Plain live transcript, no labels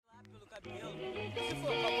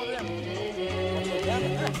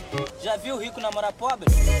Já viu rico namorar pobre?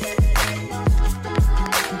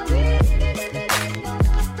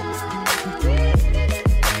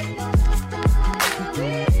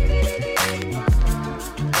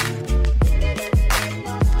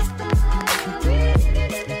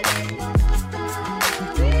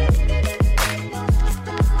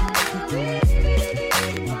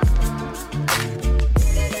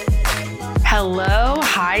 Hello,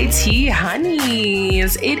 hi tea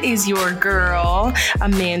honeys. It is your girl,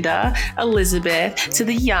 Amanda Elizabeth to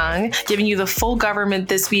the young, giving you the full government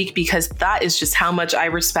this week because that is just how much I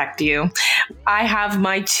respect you. I have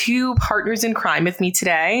my two partners in crime with me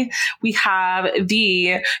today. We have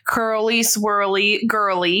the curly swirly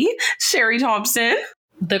girly, Sherry Thompson.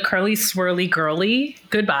 The curly swirly girly.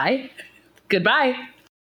 Goodbye.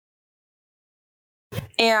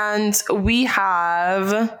 And we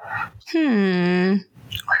have,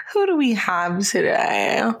 who do we have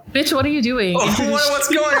today? Bitch, what are you doing? What's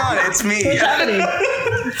going on? It's me. What's happening?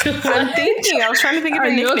 I'm thinking. I was trying to think of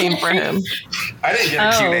a nickname for him. I didn't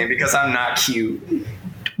get a cute name because I'm not cute.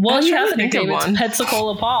 Well, he has a think of nickname. one. It's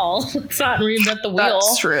Pensacola Paul. Let's not reinvent the wheel.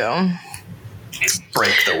 That's true.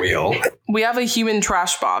 Break the wheel. We have a human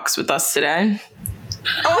trash box with us today.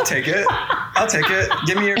 I'll take it.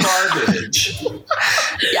 Give me your garbage.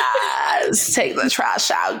 Yes, take the trash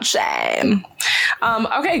out, Shane.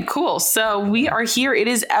 Okay, cool. So we are here. It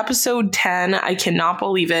is episode 10. I cannot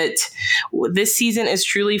believe it. This season is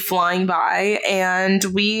truly flying by, and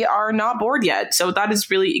we are not bored yet. So that is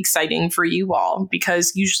really exciting for you all,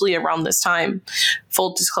 because usually around this time,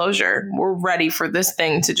 full disclosure, we're ready for this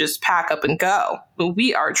thing to just pack up and go. But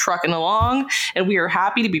we are trucking along, and we are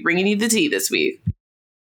happy to be bringing you the tea this week.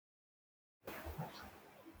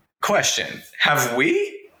 Question. Have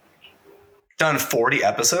we done 40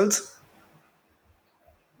 episodes?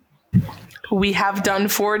 We have done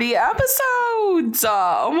 40 episodes.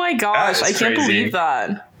 Oh my gosh. I can't believe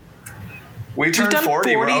that. We've done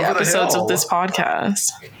 40 we're over episodes the hill. of this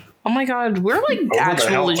podcast. Oh my God. We're like Over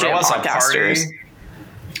actual legit Throw us a podcasters. party.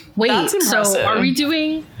 Wait, That's impressive. so are we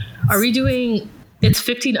doing, it's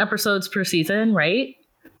 15 episodes per season, right?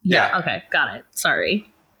 Yeah. Okay, got it. Sorry.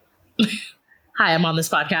 Hi, I'm on this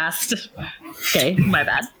podcast. Okay, my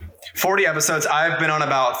bad. 40 episodes. I've been on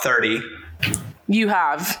about 30. You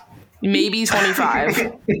have maybe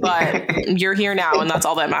 25, but you're here now, and that's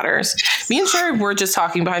all that matters. Me and Sherry were just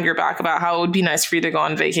talking behind your back about how it would be nice for you to go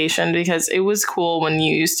on vacation, because it was cool when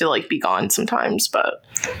you used to like be gone sometimes, but...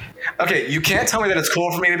 Okay, you can't tell me that it's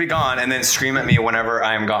cool for me to be gone and then scream at me whenever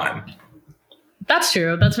I'm gone. That's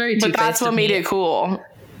true. That's very But two-faced that's what of made me. it cool.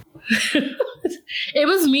 It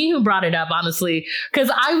was me who brought it up, honestly,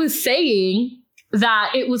 because I was saying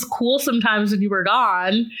that it was cool sometimes when you were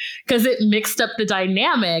gone because it mixed up the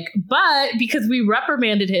dynamic. But because we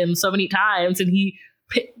reprimanded him so many times and he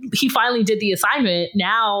finally did the assignment,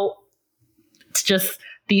 now it's just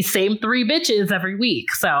these same three bitches every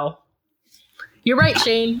week. So you're right,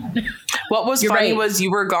 Shane. What was You're funny right. was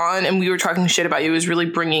you were gone and we were talking shit about you. It was really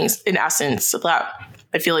bringing an essence that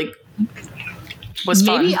I feel like was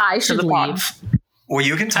fun. Maybe I for should the pod. leave. Well,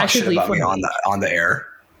 you can I talk should shit leave about me for on the air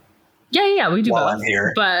Yeah, we do while both. I'm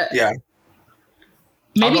here. But Yeah.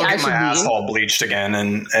 maybe I'll go I get should my leave. asshole bleached again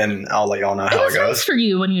and I'll let y'all know It how was it nice goes. for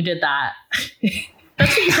you when you did that.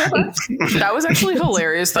 That's what you told us. That was actually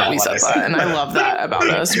hilarious that we said that, and I love that about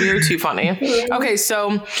us. We are too funny. Okay,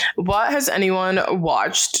 so what has anyone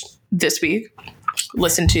watched this week,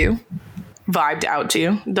 listened to, vibed out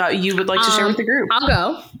to, that you would like to share with the group? I'll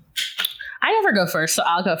go. I never go first, so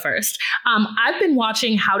I'll go first. I've been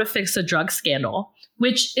watching How to Fix a Drug Scandal,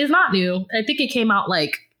 which is not new. I think it came out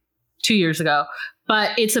like 2 years ago.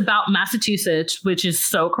 But it's about Massachusetts, which is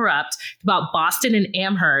so corrupt, about Boston and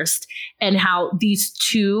Amherst, and how these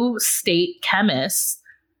two state chemists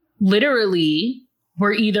literally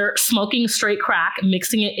were either smoking straight crack,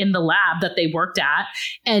 mixing it in the lab that they worked at,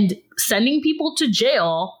 and sending people to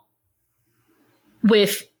jail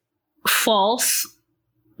with false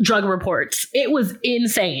drug reports. It was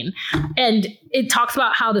insane. And it talks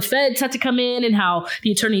about how the feds had to come in and how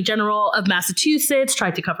the Attorney General of Massachusetts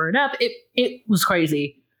tried to cover it up. It was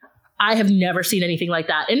crazy. I have never seen anything like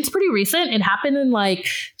that. And it's pretty recent. It happened in like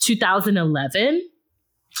 2011.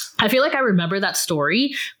 I feel like I remember that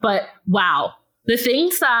story, but wow. The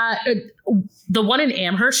things that the one in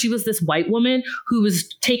Amherst, she was this white woman who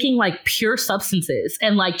was taking like pure substances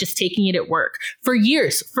and like just taking it at work for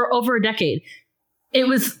years, for over a decade. It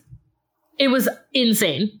was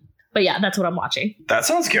insane. But yeah, that's what I'm watching. That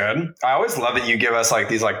sounds good. I always love that you give us like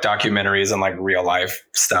these like documentaries and like real life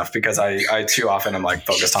stuff, because I too often am like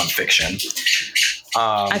focused on fiction.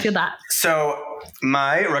 I feel that. So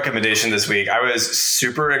My recommendation this week, I was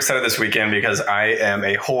super excited this weekend because I am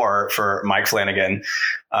a whore for Mike Flanagan,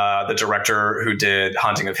 the director who did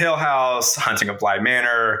Haunting of Hill House, Haunting of Bly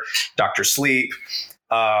Manor, Dr. Sleep.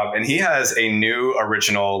 And he has a new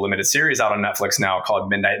original limited series out on Netflix now called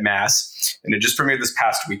Midnight Mass. And it just premiered this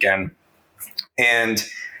past weekend. And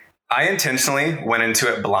I intentionally went into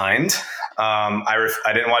it blind.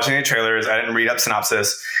 I didn't watch any trailers. I didn't read up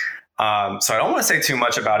synopsis. So I don't want to say too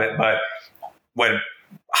much about it, but would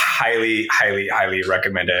highly, highly, highly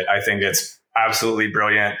recommend it. I think it's absolutely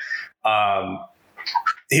brilliant.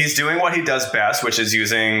 He's doing what he does best, which is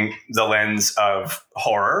using the lens of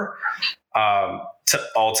horror to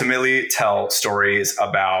ultimately tell stories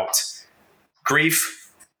about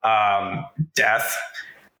grief, death,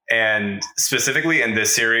 and specifically in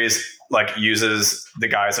this series, like uses the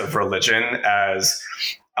guise of religion as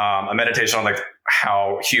a meditation on like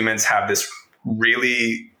how humans have this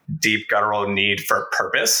really deep guttural need for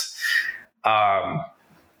purpose. And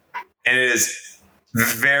it is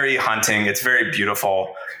very haunting. It's very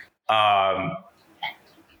beautiful. I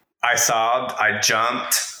sobbed, I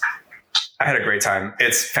jumped. I had a great time.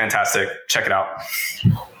 It's fantastic. Check it out.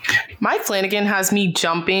 Mike Flanagan has me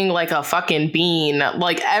jumping like a fucking bean.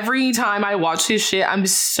 Like every time I watch his shit, I'm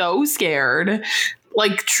so scared,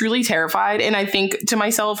 like truly terrified. And I think to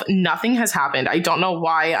myself, nothing has happened. I don't know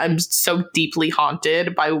why I'm so deeply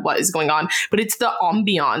haunted by what is going on, but it's the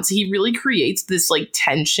ambiance. He really creates this like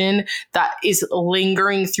tension that is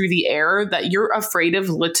lingering through the air that you're afraid of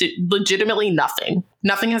legitimately nothing.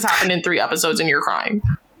 Nothing has happened in 3 episodes and you're crying.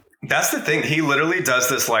 That's the thing. He literally does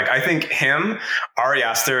this. Like, I think him, Ari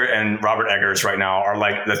Aster, and Robert Eggers right now are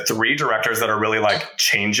like the 3 directors that are really like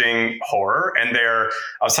changing horror. And I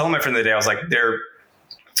was telling my friend the other day, I was like,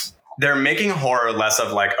 they're making horror less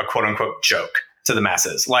of like a quote unquote joke to the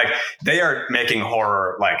masses. Like they are making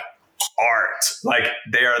horror like art. Like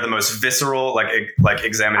they are the most visceral, like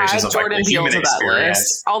examinations of Jordan like the human Peele's of that experience.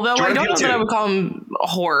 list. Although Jordan I don't Peele know that I too. would call him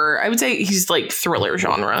horror. I would say he's like thriller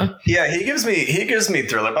genre. Yeah, he gives me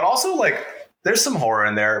thriller, but also like there's some horror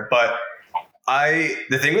in there. But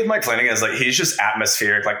the thing with Mike Flanagan is like he's just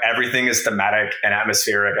atmospheric. Like everything is thematic and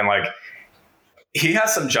atmospheric, and like he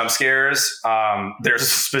has some jump scares. There's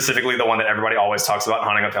specifically the one that everybody always talks about,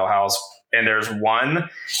 Haunting of Hill House, and there's one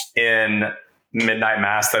in Midnight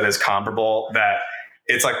Mass that is comparable. That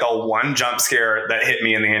it's like the one jump scare that hit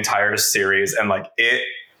me in the entire series, and like it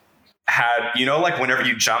had, you know, like whenever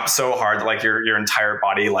you jump so hard that like your entire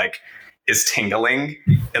body like is tingling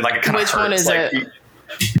and like it kind of hurts. Which one is like,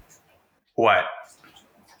 it? What?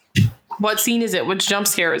 What scene is it? Which jump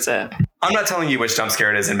scare is it? I'm not telling you which jump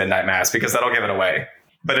scare it is in Midnight Mass because that'll give it away.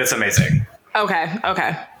 But it's amazing. Okay.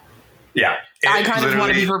 Yeah. I kind of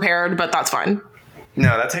want to be prepared, but that's fine.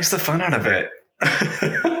 No, that takes the fun out of it.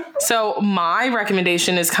 So my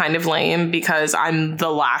recommendation is kind of lame because I'm the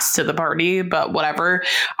last to the party, but whatever.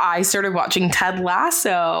 I started watching Ted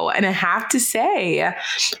Lasso, and I have to say,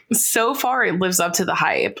 so far it lives up to the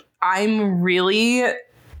hype. I'm really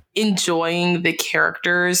enjoying the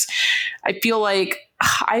characters. I feel like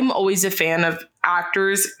I'm always a fan of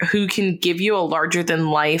actors who can give you a larger than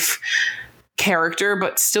life character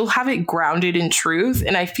but still have it grounded in truth,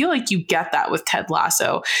 and I feel like you get that with Ted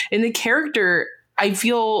Lasso. And the character, I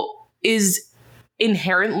feel, is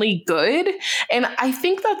inherently good, and I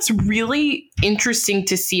think that's really interesting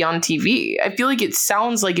to see on TV. I feel like it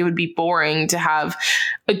sounds like it would be boring to have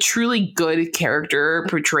a truly good character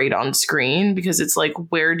portrayed on screen because it's like,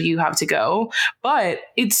 where do you have to go? But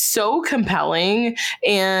it's so compelling,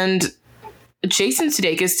 and Jason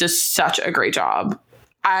Sudeikis does such a great job.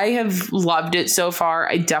 I have loved it so far.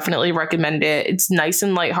 I definitely recommend it. It's nice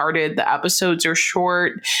and lighthearted. The episodes are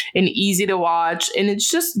short and easy to watch, and it's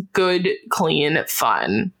just good, clean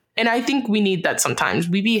fun. And I think we need that sometimes.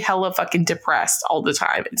 We be hella fucking depressed all the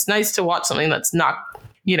time. It's nice to watch something that's not,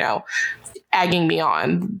 you know, egging me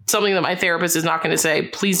on. Something that my therapist is not going to say,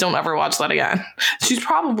 please don't ever watch that again. She's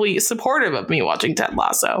probably supportive of me watching Ted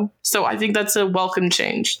Lasso. So I think that's a welcome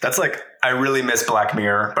change. That's like, I really miss Black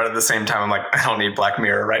Mirror, but at the same time, I'm like, I don't need Black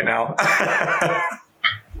Mirror right now.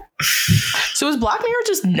 So is Black Mirror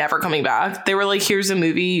just never coming back? They were like, here's a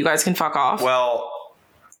movie, you guys can fuck off. Well,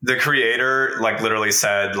 the creator like literally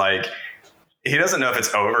said like, he doesn't know if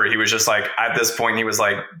it's over. He was just like, at this point, he was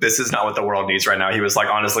like, this is not what the world needs right now. He was like,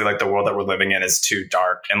 honestly, like the world that we're living in is too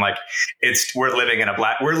dark. And like, we're living in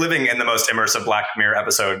the most immersive Black Mirror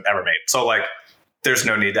episode ever made. So like, there's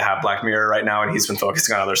no need to have Black Mirror right now. And he's been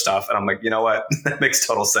focusing on other stuff. And I'm like, you know what? That makes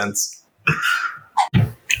total sense.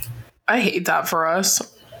 I hate that for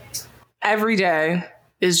us. Every day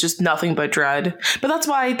is just nothing but dread. But that's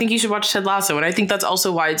why I think you should watch Ted Lasso. And I think that's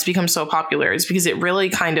also why it's become so popular, is because it really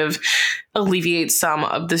kind of alleviates some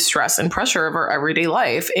of the stress and pressure of our everyday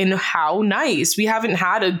life. And how nice. We haven't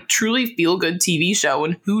had a truly feel-good TV show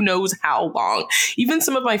in who knows how long. Even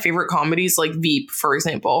some of my favorite comedies like Veep, for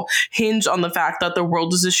example, hinge on the fact that the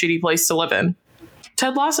world is a shitty place to live in.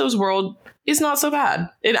 Ted Lasso's world is not so bad.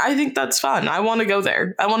 And I think that's fun. I want to go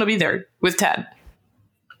there. I want to be there with Ted.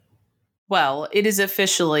 Well, it is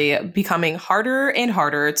officially becoming harder and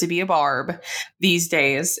harder to be a Barb these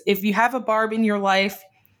days. If you have a Barb in your life,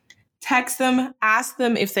 text them, ask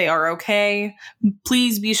them if they are okay.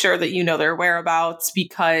 Please be sure that you know their whereabouts,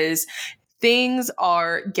 because things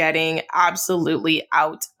are getting absolutely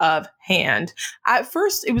out of hand. At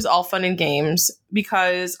first, it was all fun and games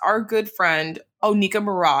because our good friend, Onika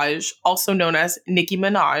Maraj, also known as Nicki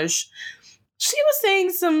Minaj, she was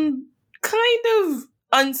saying some kind of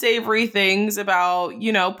unsavory things about,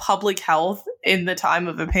 you know, public health in the time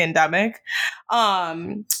of a pandemic.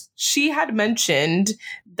 She had mentioned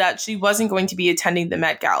that she wasn't going to be attending the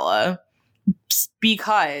Met Gala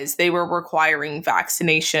because they were requiring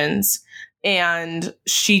vaccinations, and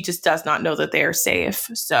she just does not know that they are safe.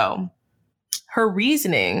 So her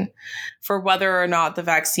reasoning for whether or not the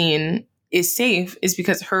vaccine is safe is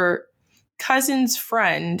because her cousin's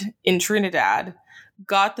friend in Trinidad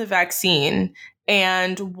got the vaccine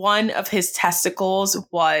and one of his testicles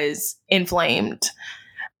was inflamed.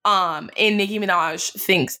 And Nicki Minaj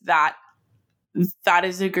thinks that that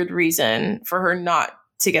is a good reason for her not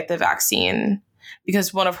to get the vaccine,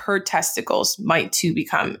 because one of her testicles might too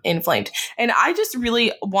become inflamed. And I just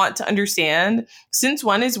really want to understand, since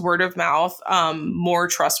when is word of mouth more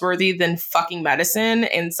trustworthy than fucking medicine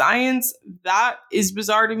and science? That is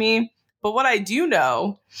bizarre to me. But what I do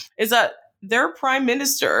know is that their prime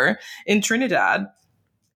minister in Trinidad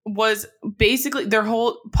was basically, their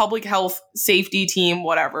whole public health safety team,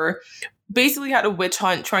 whatever, basically had a witch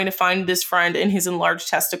hunt trying to find this friend and his enlarged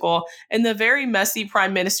testicle. And the very messy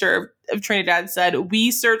prime minister of Trinidad said, "We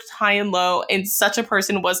searched high and low and such a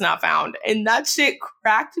person was not found." And that shit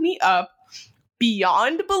cracked me up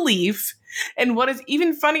beyond belief. And what is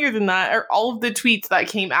even funnier than that are all of the tweets that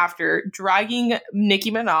came after, dragging Nicki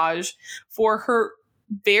Minaj for her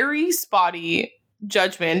very spotty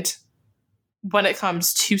judgment when it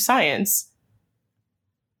comes to science.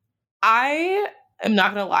 I am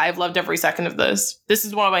not going to lie, I've loved every second of this. This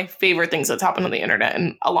is one of my favorite things that's happened on the internet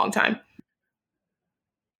in a long time.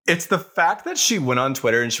 It's the fact that she went on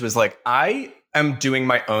Twitter and she was like, I am doing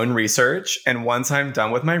my own research, and once I'm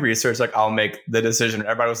done with my research, like, I'll make the decision.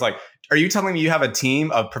 Everybody was like, are you telling me you have a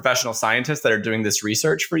team of professional scientists that are doing this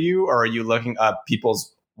research for you? Or are you looking up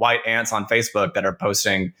people's white ants on Facebook that are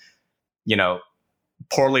posting, you know,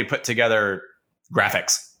 poorly put together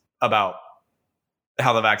graphics about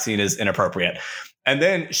how the vaccine is inappropriate? And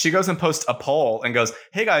then she goes and posts a poll and goes,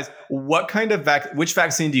 hey guys, what kind of which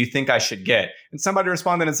vaccine do you think I should get? And somebody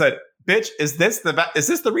responded and said, bitch, is this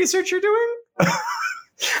the research you're doing?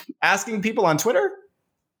 Asking people on Twitter?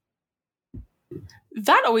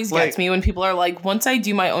 That always gets me when people are like, once I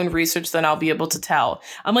do my own research, then I'll be able to tell.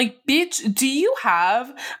 I'm like, bitch, do you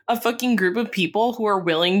have a fucking group of people who are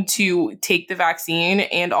willing to take the vaccine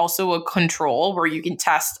and also a control where you can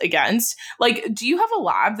test against? Like, do you have a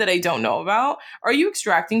lab that I don't know about? Are you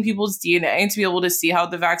extracting people's DNA to be able to see how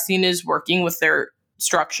the vaccine is working with their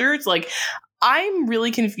structures? Like, I'm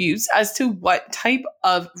really confused as to what type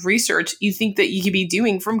of research you think that you could be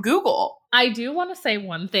doing from Google. I do want to say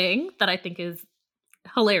one thing that I think is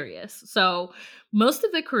hilarious. So most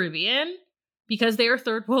of the Caribbean, because they are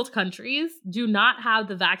third world countries, do not have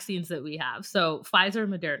the vaccines that we have. So Pfizer,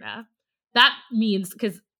 Moderna. That means,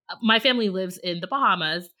 because my family lives in the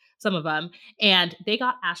Bahamas, some of them, and they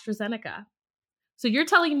got AstraZeneca. So you're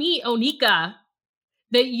telling me, Onika,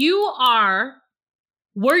 that you are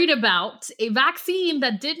worried about a vaccine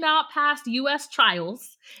that did not pass US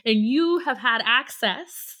trials, and you have had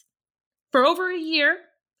access for over a year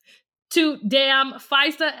to damn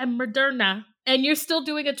Pfizer and Moderna, and you're still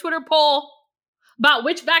doing a Twitter poll about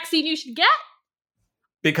which vaccine you should get?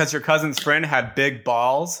 Because your cousin's friend had big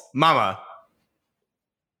balls? Mama.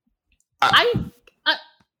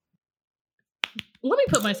 Let me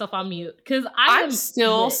put myself on mute, because I'm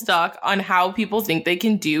still stuck on how people think they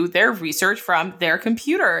can do their research from their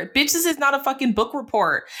computer. Bitch, this is not a fucking book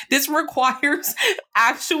report. This requires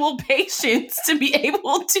actual patients to be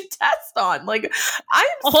able to test on. Like,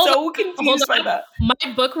 I'm so confused by that.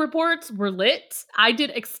 My book reports were lit. I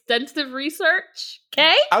did extensive research.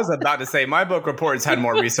 Okay? I was about to say, my book reports had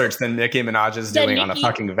more research than Nicki Minaj is doing on a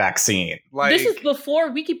fucking vaccine. Like, this is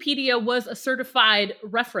before Wikipedia was a certified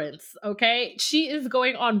reference, okay? She is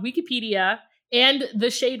going on Wikipedia and the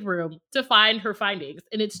Shade Room to find her findings.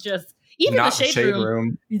 And it's just, even Not the Shade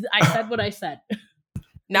Room. I said what I said.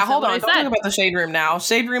 Now, hold on. I Don't said. talk about the Shade Room now.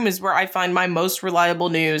 Shade Room is where I find my most reliable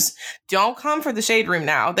news. Don't come for the Shade Room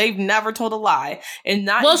now. They've never told a lie. And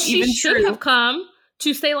not Well, she even should true. have come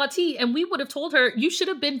to Say La Tea, and we would have told her, you should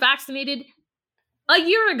have been vaccinated a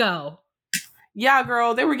year ago. Yeah,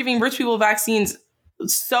 girl, they were giving rich people vaccines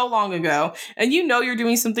so long ago. And you know you're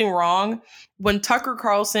doing something wrong when Tucker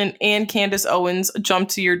Carlson and Candace Owens jump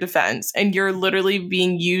to your defense and you're literally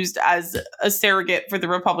being used as a surrogate for the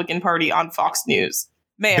Republican Party on Fox News.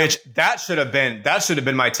 Man. Bitch, that should have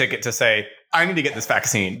been my ticket to say, I need to get this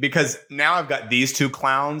vaccine, because now I've got these two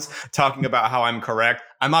clowns talking about how I'm correct.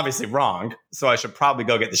 I'm obviously wrong, so I should probably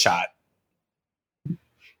go get the shot.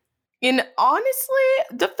 And honestly,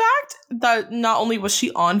 the fact that not only was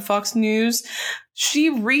she on Fox News,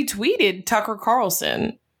 she retweeted Tucker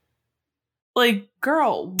Carlson. Like,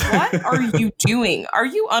 girl, what are you doing? Are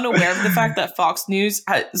you unaware of the fact that Fox News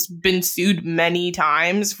has been sued many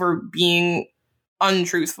times for being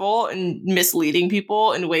untruthful and misleading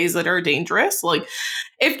people in ways that are dangerous? Like,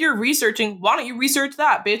 if you're researching, why don't you research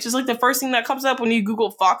that, bitch? It's like the first thing that comes up when you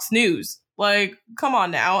Google Fox News. Like, come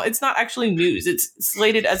on now. It's not actually news. It's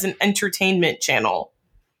slated as an entertainment channel.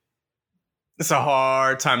 It's a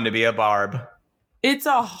hard time to be a barb. It's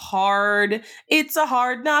a hard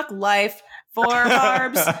knock life for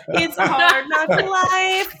barbs. It's a hard knock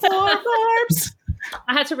life for barbs.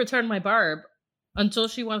 I had to return my barb. Until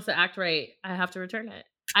she wants to act right, I have to return it.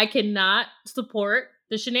 I cannot support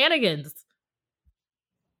the shenanigans.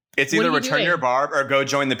 It's What either are you return doing? your barb or go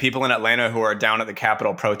join the people in Atlanta who are down at the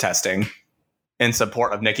Capitol protesting in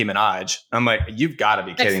support of Nicki Minaj. I'm like, you've got to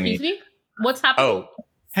be kidding Excuse me. me? What's happening? Oh,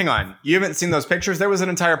 hang on. You haven't seen those pictures? There was an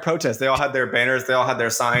entire protest. They all had their banners. They all had their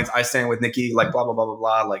signs. I stand with Nicki, like blah, blah, blah, blah,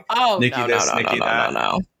 blah. Like, Oh, Nikki no, this, no, no, Nikki no, that.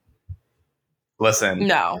 no, Listen,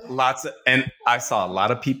 no. and I saw a lot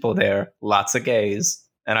of people there, lots of gays.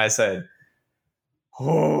 And I said,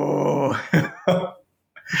 oh.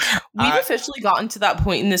 We've officially gotten to that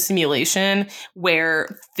point in the simulation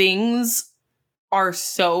where things are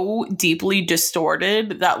so deeply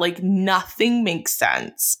distorted that like nothing makes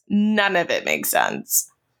sense. None of it makes sense.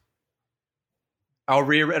 I'll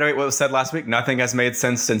reiterate what was said last week. Nothing has made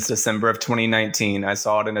sense since December of 2019. I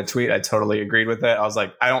saw it in a tweet. I totally agreed with it. I was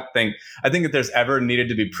like, I think if there's ever needed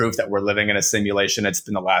to be proof that we're living in a simulation, it's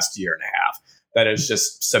been the last year and a half. That has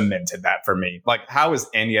just cemented that for me. Like, how is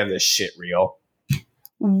any of this shit real?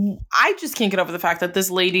 I just can't get over the fact that this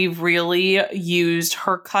lady really used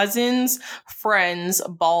her cousin's friend's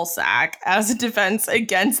ball sack as a defense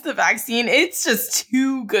against the vaccine. It's just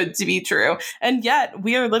too good to be true. And yet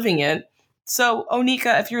we are living it. So,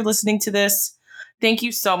 Onika, if you're listening to this, thank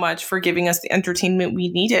you so much for giving us the entertainment we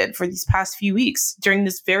needed for these past few weeks during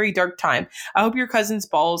this very dark time. I hope your cousin's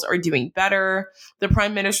balls are doing better. The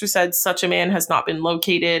Prime Minister said such a man has not been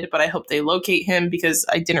located, but I hope they locate him because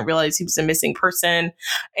I didn't realize he was a missing person.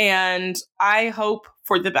 And I hope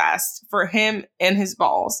for the best for him and his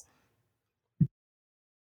balls.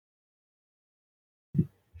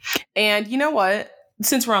 And you know what?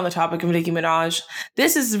 Since we're on the topic of Nicki Minaj,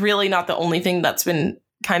 this is really not the only thing that's been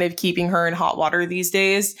kind of keeping her in hot water these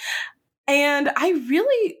days. And I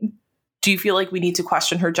really do feel like we need to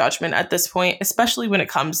question her judgment at this point, especially when it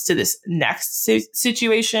comes to this next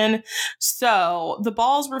situation. So the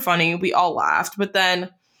balls were funny. We all laughed. But then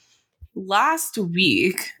last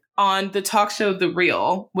week on the talk show The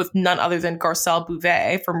Real with none other than Garcelle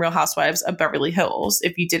Bouvet from Real Housewives of Beverly Hills,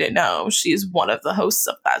 if you didn't know, she is one of the hosts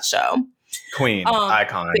of that show. Queen,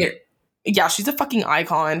 icon. Yeah, she's a fucking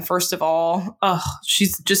icon, first of all. Ugh,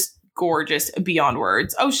 she's just gorgeous beyond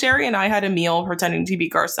words. Oh, Sherry and I had a meal pretending to be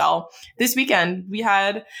Garcelle. This weekend, we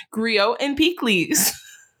had griot and pickles.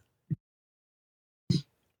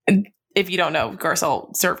 And if you don't know,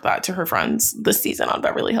 Garcelle served that to her friends this season on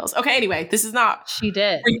Beverly Hills. Okay, anyway, this is not She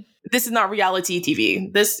did. reality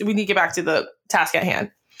TV. We need to get back to the task at hand.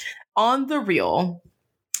 On The Real,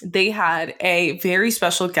 they had a very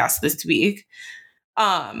special guest this week.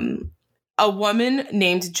 A woman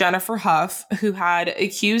named Jennifer Huff, who had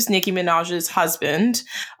accused Nicki Minaj's husband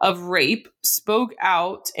of rape, spoke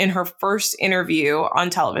out in her first interview on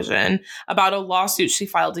television about a lawsuit she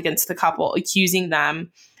filed against the couple, accusing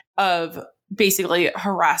them of basically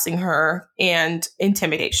harassing her and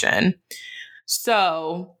intimidation.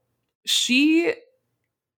 So she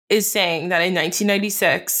is saying that in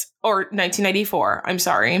 1994,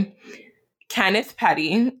 Kenneth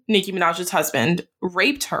Petty, Nicki Minaj's husband,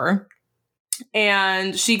 raped her,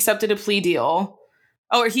 and she accepted a plea deal.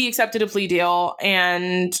 Or he accepted a plea deal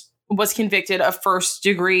and was convicted of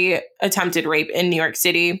first-degree attempted rape in New York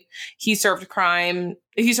City. He served time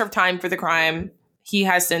for the crime. He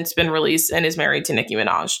has since been released and is married to Nicki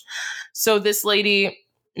Minaj. So this lady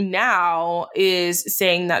now is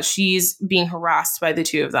saying that she's being harassed by the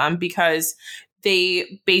two of them because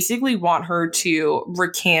they basically want her to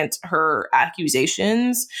recant her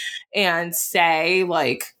accusations and say,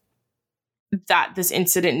 like, that this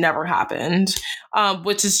incident never happened,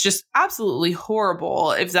 which is just absolutely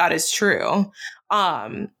horrible if that is true.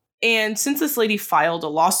 And since this lady filed a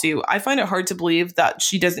lawsuit, I find it hard to believe that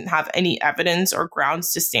she doesn't have any evidence or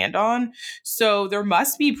grounds to stand on. So there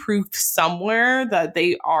must be proof somewhere that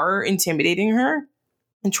they are intimidating her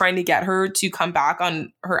and trying to get her to come back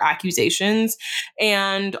on her accusations.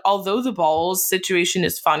 And although the balls situation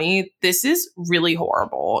is funny, this is really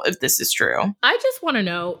horrible if this is true. I just want to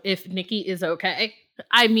know if Nicki is okay.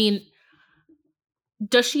 I mean,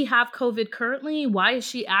 does she have COVID currently? Why is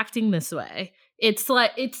she acting this way?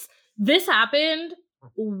 This happened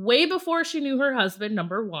way before she knew her husband,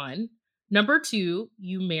 number one. Number two,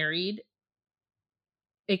 you married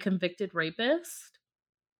a convicted rapist.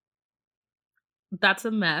 That's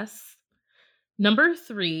a mess. Number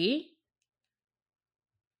three,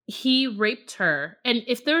 he raped her. And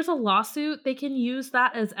if there's a lawsuit, they can use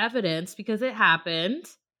that as evidence because it happened.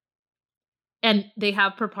 And they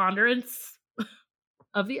have preponderance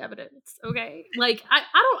of the evidence. Okay. Like, I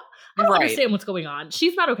don't understand what's going on.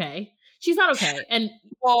 She's not okay. She's not okay. And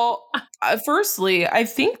well, firstly, I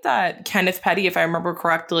think that Kenneth Petty, if I remember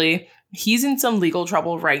correctly, he's in some legal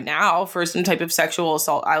trouble right now for some type of sexual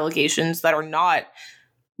assault allegations that are not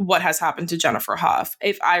what has happened to Jennifer Hough,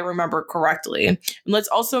 if I remember correctly. And let's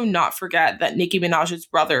also not forget that Nicki Minaj's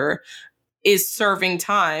brother is serving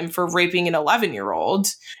time for raping an 11-year-old.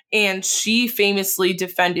 And she famously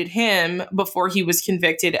defended him before he was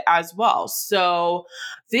convicted as well. So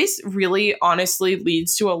this really honestly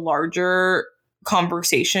leads to a larger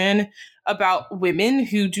conversation about women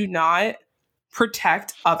who do not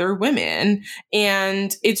protect other women.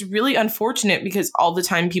 And it's really unfortunate because all the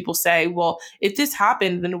time people say, well, if this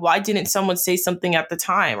happened, then why didn't someone say something at the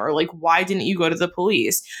time? Or like, why didn't you go to the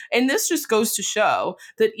police? And this just goes to show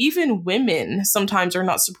that even women sometimes are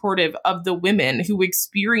not supportive of the women who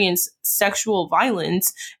experience sexual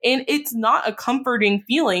violence. And it's not a comforting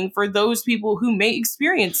feeling for those people who may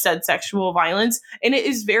experience said sexual violence. And it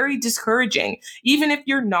is very discouraging. Even if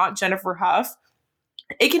you're not Jennifer Hough,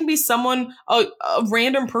 it can be someone, a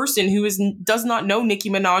random person who does not know Nicki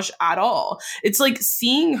Minaj at all. It's like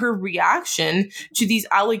seeing her reaction to these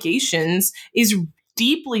allegations is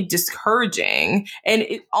deeply discouraging. And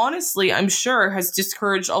it honestly, I'm sure, has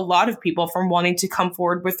discouraged a lot of people from wanting to come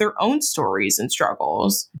forward with their own stories and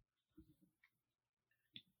struggles.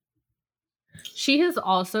 She has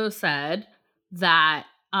also said that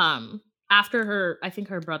after I think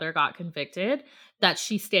her brother got convicted, that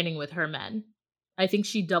she's standing with her men. I think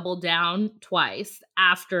she doubled down twice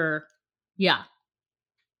after,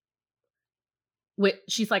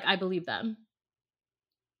 she's like, I believe them.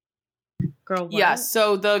 Girl, what? Yeah,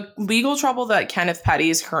 so the legal trouble that Kenneth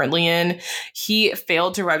Petty is currently in, he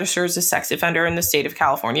failed to register as a sex offender in the state of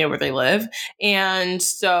California where they live. And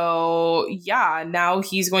so, now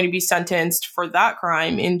he's going to be sentenced for that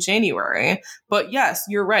crime in January. But yes,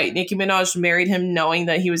 you're right. Nicki Minaj married him knowing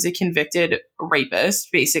that he was a convicted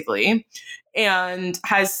rapist, basically, and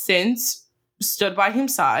has since stood by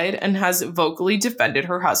his side and has vocally defended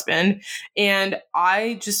her husband. And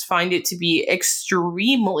I just find it to be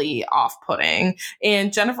extremely off-putting.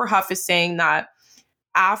 And Jennifer Hough is saying that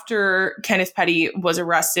after Kenneth Petty was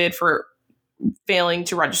arrested for failing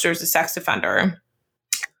to register as a sex offender,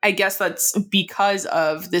 I guess that's because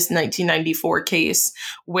of this 1994 case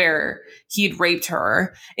where he'd raped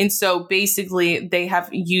her. And so basically they have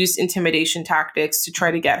used intimidation tactics to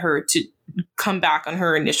try to get her to come back on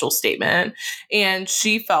her initial statement. And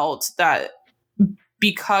she felt that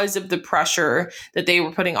because of the pressure that they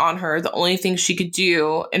were putting on her, the only thing she could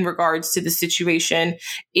do in regards to the situation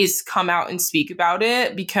is come out and speak about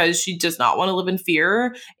it because she does not want to live in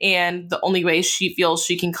fear. And the only way she feels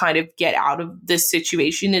she can kind of get out of this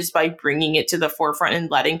situation is by bringing it to the forefront and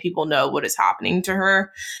letting people know what is happening to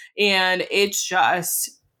her. And it's just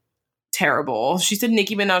terrible. She said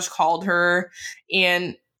Nicki Minaj called her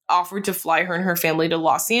and offered to fly her and her family to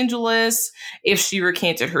Los Angeles if she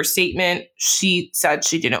recanted her statement. She said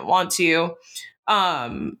she didn't want to.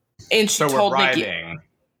 And she told Nicki,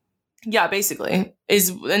 yeah, basically.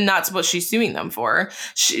 And that's what she's suing them for.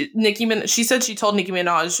 She said she told Nicki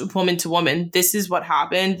Minaj, woman to woman, this is what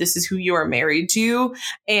happened. This is who you are married to.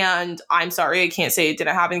 And I'm sorry, I can't say it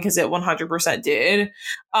didn't happen because it 100% did.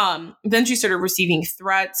 Then she started receiving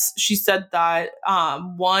threats. She said that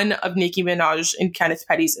one of Nicki Minaj and Kenneth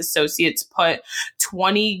Petty's associates put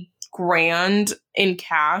 20 grand in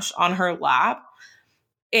cash on her lap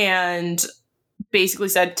and basically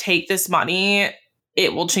said, take this money.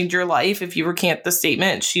 It will change your life if you recant the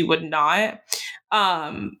statement. She would not.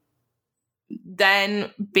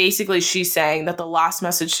 Then basically she's saying that the last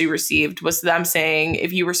message she received was them saying,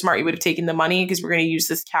 if you were smart, you would have taken the money because we're going to use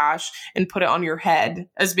this cash and put it on your head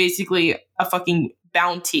as basically a fucking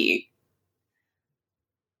bounty.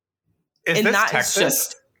 Is this Texas? Is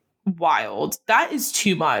just wild. That is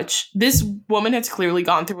too much. This woman has clearly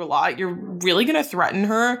gone through a lot. You're really going to threaten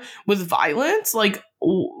her with violence? Like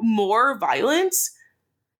more violence?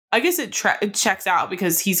 I guess it checks out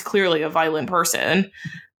because he's clearly a violent person,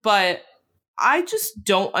 but I just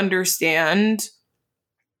don't understand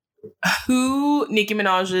who Nicki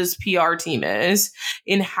Minaj's PR team is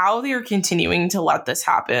and how they are continuing to let this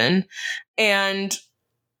happen. And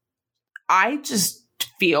I just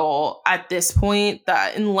feel at this point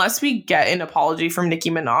that unless we get an apology from Nicki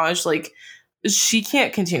Minaj, like, she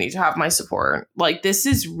can't continue to have my support. Like, this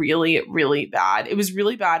is really, really bad. It was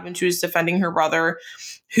really bad when she was defending her brother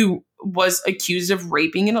who was accused of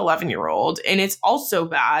raping an 11-year-old. And it's also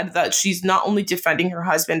bad that she's not only defending her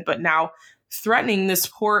husband, but now threatening this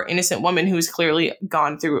poor innocent woman who's clearly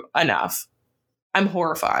gone through enough. I'm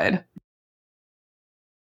horrified.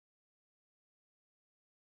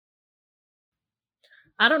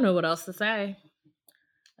 I don't know what else to say.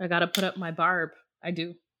 I gotta put up my barb. I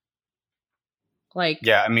do. Like,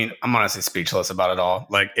 yeah, I mean, I'm honestly speechless about it all.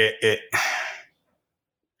 Like it's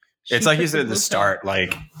like you said at the start,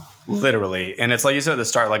 like literally. And it's like you said at the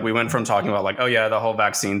start, like we went from talking about like, oh yeah, the whole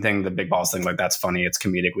vaccine thing, the big balls thing, like that's funny. It's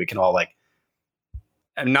comedic. We can all like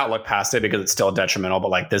and not look past it because it's still detrimental.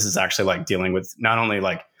 But like, this is actually like dealing with not only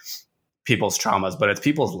like people's traumas, but it's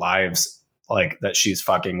people's lives like that she's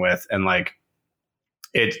fucking with. And like,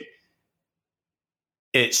 it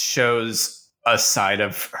shows a side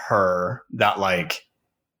of her that like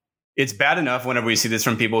it's bad enough whenever we see this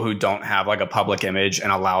from people who don't have like a public image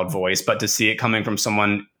and a loud voice, but to see it coming from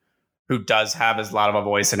someone who does have as loud of a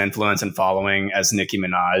voice and influence and following as Nicki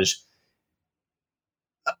Minaj,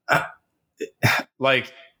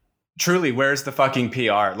 like truly, where's the fucking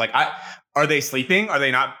PR? Like, are they sleeping? Are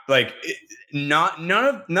they not? Like, none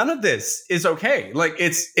of this is okay. Like,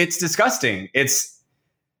 it's disgusting.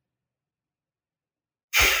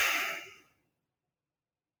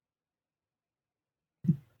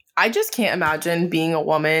 I just can't imagine being a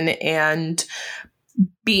woman and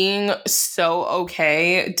being so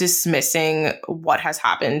okay dismissing what has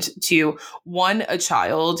happened to one, a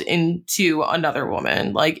child, and to another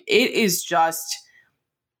woman. Like, it is just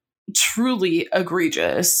truly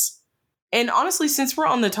egregious. And honestly, since we're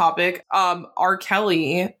on the topic, R.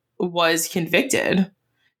 Kelly was convicted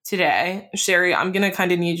today. Sherry, I'm going to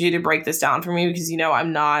kind of need you to break this down for me because, you know,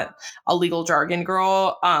 I'm not a legal jargon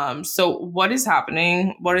girl. So what is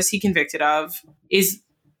happening? What is he convicted of? Is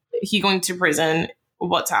he going to prison?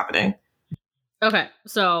 What's happening? Okay,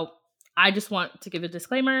 so I just want to give a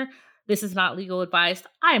disclaimer. This is not legal advice.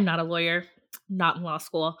 I am not a lawyer, not in law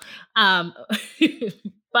school.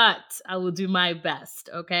 But I will do my best,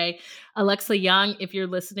 okay? Alexa Young, if you're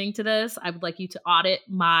listening to this, I would like you to audit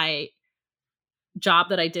my job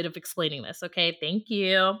that I did of explaining this, okay? Thank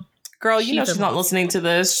you. Girl, you know she's not listening to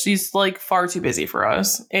this. She's like far too busy for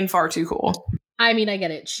us and far too cool. I mean, I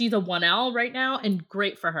get it. She's a 1L right now and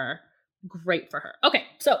great for her. Great for her. Okay,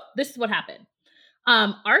 so this is what happened.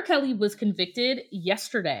 R. Kelly was convicted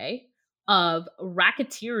yesterday of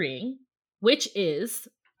racketeering, which is,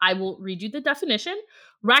 I will read you the definition.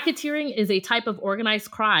 Racketeering is a type of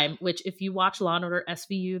organized crime, which if you watch Law & Order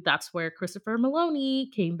SVU, that's where Christopher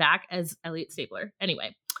Maloney came back as Elliot Stabler.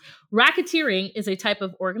 Anyway, racketeering is a type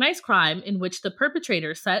of organized crime in which the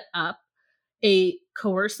perpetrator set up a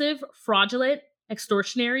coercive, fraudulent,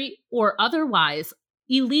 extortionary, or otherwise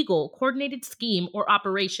illegal coordinated scheme or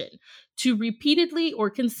operation to repeatedly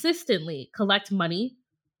or consistently collect money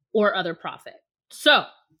or other profit. So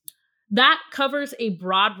that covers a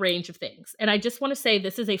broad range of things. And I just want to say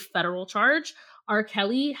this is a federal charge. R.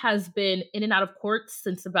 Kelly has been in and out of courts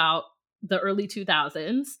since about the early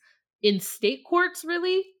 2000s, in state courts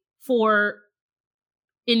really, for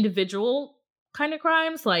individual kind of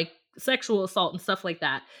crimes like sexual assault and stuff like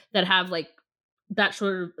that, that have like that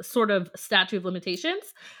sort of statute of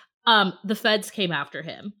limitations. The feds came after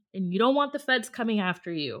him, and you don't want the feds coming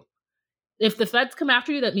after you. if the feds come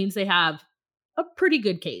after you, that means they have a pretty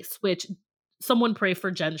good case, which someone pray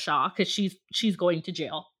for Jen Shah because she's going to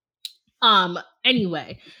jail.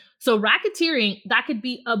 Anyway, so racketeering, that could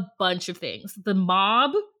be a bunch of things. The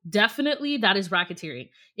mob, definitely that is racketeering.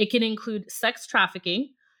 It can include sex trafficking.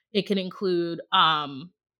 It can include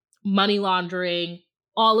money laundering.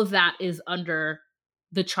 All of that is under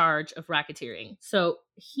the charge of racketeering. So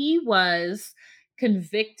he was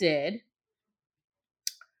convicted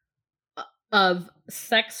of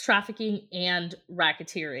sex trafficking and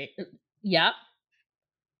racketeering. Yep.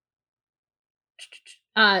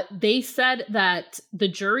 They said that the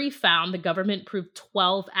jury found the government proved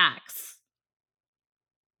 12 acts,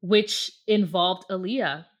 which involved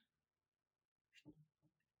Aaliyah.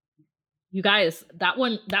 You guys, that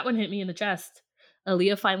one hit me in the chest.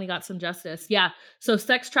 Aaliyah finally got some justice. Yeah. So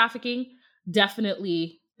sex trafficking,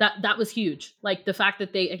 definitely that was huge. Like the fact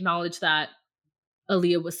that they acknowledged that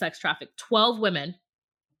Aaliyah was sex trafficked. 12 women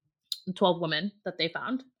that they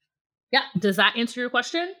found. Yeah. Does that answer your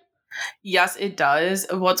question? Yes, it does.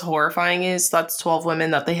 What's horrifying is that's 12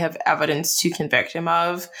 women that they have evidence to convict him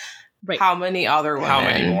of. Right. How many other women? How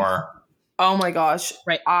many more? Oh my gosh.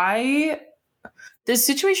 Right. This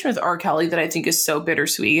situation with R. Kelly that I think is so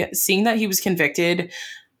bittersweet, seeing that he was convicted,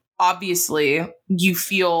 obviously you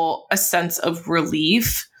feel a sense of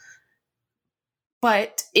relief,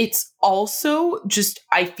 but it's also just,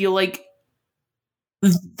 I feel like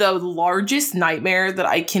the largest nightmare that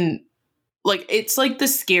I can, like, it's like the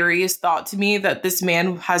scariest thought to me that this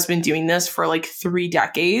man has been doing this for like 3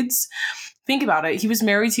 decades. Think about it. He was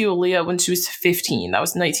married to Aaliyah when she was 15. That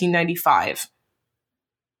was 1995.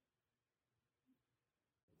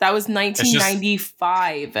 That was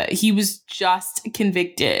 1995. He was just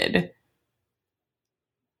convicted.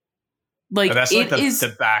 Like, that's like is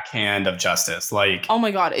the backhand of justice. Like, oh my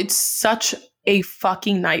God, it's such a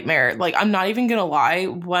fucking nightmare. Like, I'm not even gonna lie.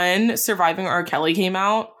 When Surviving R. Kelly came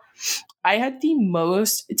out, I had the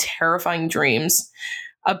most terrifying dreams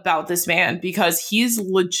about this man because he's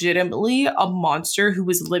legitimately a monster who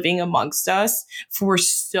was living amongst us for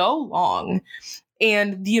so long.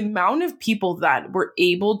 And the amount of people that were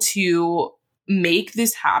able to make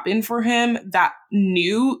this happen for him, that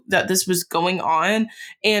knew that this was going on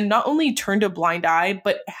and not only turned a blind eye,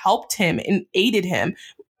 but helped him and aided him.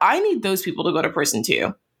 I need those people to go to prison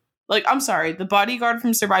too. Like, I'm sorry, the bodyguard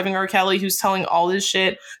from Surviving R. Kelly who's telling all this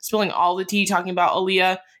shit, spilling all the tea, talking about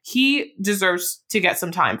Aaliyah, he deserves to get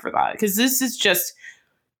some time for that. Because this is just,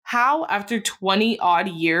 how after 20 odd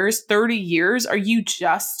years, 30 years, are you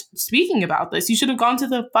just speaking about this? You should have gone to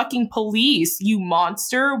the fucking police, you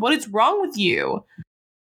monster. What is wrong with you?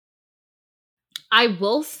 I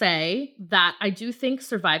will say that I do think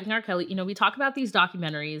Surviving R. Kelly, we talk about these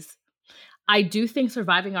documentaries. I do think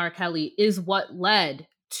Surviving R. Kelly is what led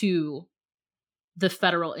to the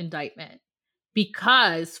federal indictment,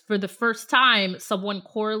 because for the first time, someone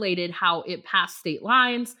correlated how it passed state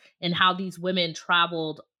lines and how these women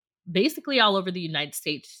traveled basically all over the United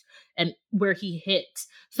States and where he hit.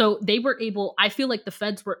 So they were able, I feel like the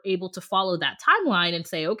feds were able to follow that timeline and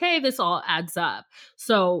say, okay, this all adds up.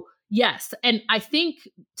 So yes. And I think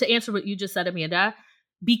to answer what you just said, Amanda,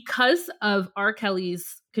 because of R.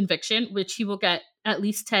 Kelly's conviction, which he will get at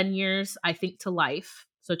least 10 years, I think, to life.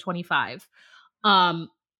 So 25.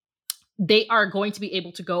 They are going to be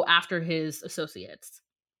able to go after his associates,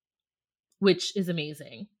 which is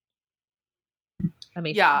amazing.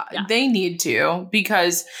 Yeah, they need to,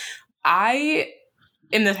 because I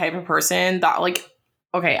am the type of person that, like,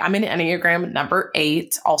 okay, I'm an Enneagram number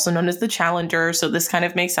 8, also known as the Challenger, so this kind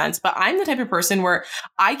of makes sense. But I'm the type of person where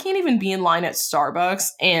I can't even be in line at Starbucks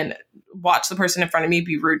and watch the person in front of me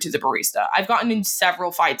be rude to the barista. I've gotten in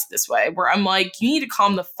several fights this way where I'm like, you need to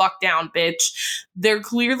calm the fuck down, bitch. They're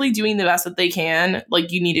clearly doing the best that they can.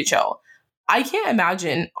 Like, you need to chill. I can't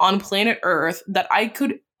imagine on planet Earth that I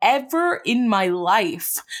could ever in my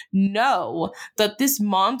life know that this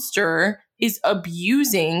monster is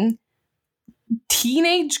abusing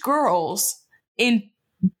teenage girls and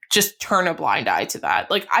just turn a blind eye to that.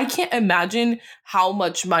 Like, I can't imagine how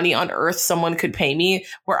much money on earth someone could pay me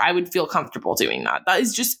where I would feel comfortable doing that. That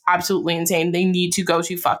is just absolutely insane. They need to go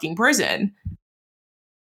to fucking prison.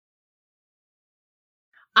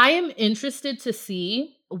 I am interested to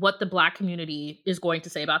see what the Black community is going to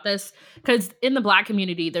say about this, because in the Black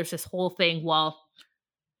community, there's this whole thing, well,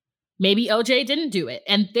 maybe OJ didn't do it.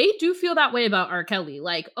 And they do feel that way about R. Kelly.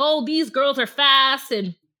 Like, oh, these girls are fast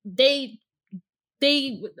and they,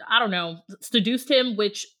 I don't know, seduced him,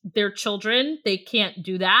 which they're children. They can't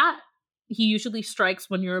do that. He usually strikes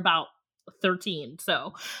when you're about 13.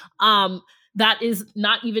 So that is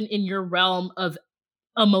not even in your realm of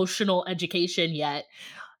emotional education yet.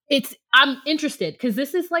 I'm interested because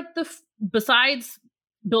this is like besides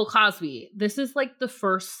Bill Cosby, this is like the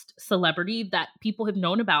first celebrity that people have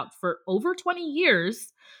known about for over 20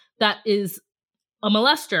 years that is a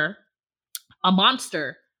molester, a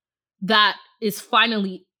monster, that is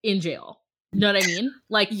finally in jail. You know what I mean?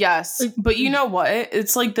 Like, yes, but you know what?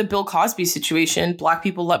 It's like the Bill Cosby situation. Black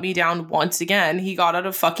people let me down once again. He got out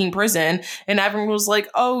of fucking prison and everyone was like,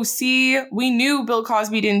 oh, see, we knew Bill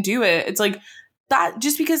Cosby didn't do it. It's like, that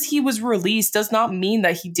just because he was released does not mean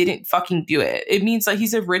that he didn't fucking do it. It means that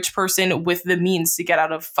he's a rich person with the means to get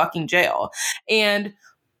out of fucking jail. And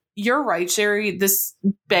you're right, Sherry. This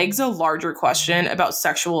begs a larger question about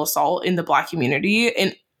sexual assault in the Black community.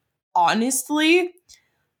 And honestly,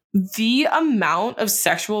 the amount of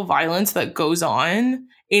sexual violence that goes on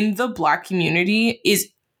in the Black community is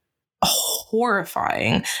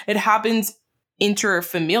horrifying. It happens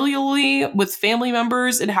interfamilially with family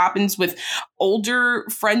members. It happens with older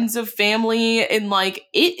friends of family. And like,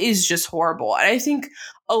 it is just horrible. And I think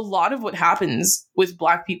a lot of what happens with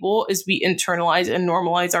Black people is we internalize and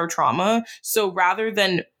normalize our trauma. So rather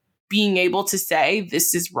than being able to say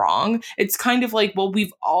this is wrong, it's kind of like, well,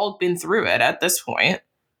 we've all been through it at this point.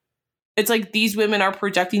 It's like these women are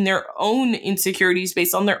projecting their own insecurities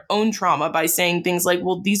based on their own trauma by saying things like,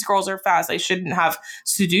 well, these girls are fast. I shouldn't have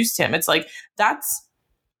seduced him. It's like that's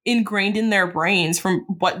ingrained in their brains from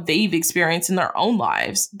what they've experienced in their own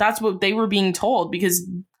lives. That's what they were being told, because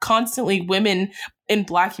constantly women in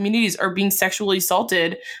Black communities are being sexually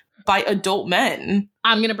assaulted by adult men.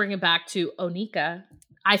 I'm going to bring it back to Onika.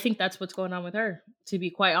 I think that's what's going on with her, to be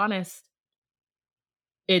quite honest.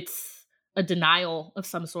 It's a denial of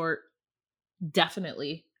some sort.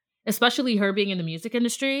 Definitely. Especially her being in the music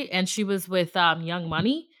industry, and she was with Young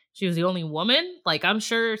Money. She was the only woman. Like, I'm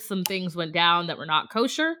sure some things went down that were not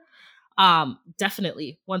kosher.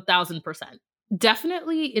 Definitely. 1000%.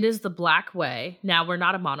 Definitely it is the Black way. Now, we're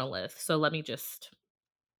not a monolith, so let me just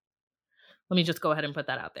go ahead and put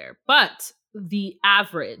that out there. But the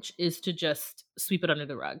average is to just sweep it under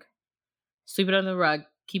the rug. Sweep it under the rug.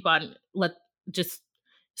 Keep on, just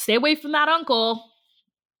stay away from that uncle.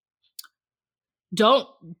 Don't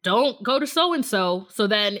go to so-and-so. So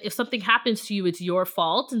then if something happens to you, it's your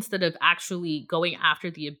fault, instead of actually going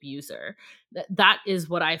after the abuser. That is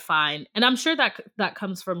what I find. And I'm sure that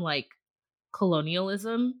comes from like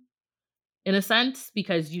colonialism in a sense,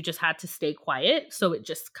 because you just had to stay quiet. So it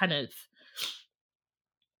just kind of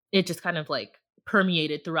like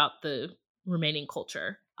permeated throughout the remaining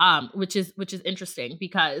culture. Which is interesting,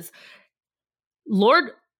 because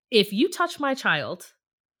Lord, if you touch my child,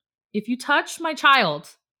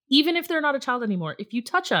 even if they're not a child anymore, if you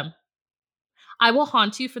touch them, I will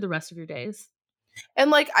haunt you for the rest of your days. And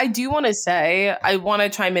like, I do want to say, I want to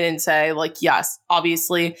chime in and say, like, yes,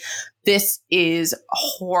 obviously, this is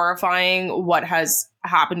horrifying what has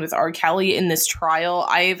happened with R. Kelly in this trial.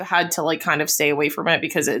 I've had to like kind of stay away from it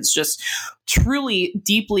because it's just truly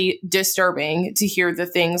deeply disturbing to hear the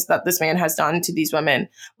things that this man has done to these women.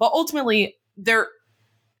 But ultimately, there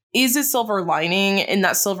is a silver lining, and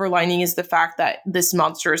that silver lining is the fact that this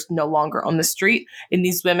monster is no longer on the street and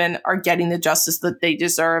these women are getting the justice that they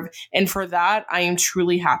deserve. And for that, I am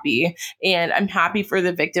truly happy. And I'm happy for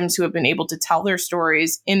the victims who have been able to tell their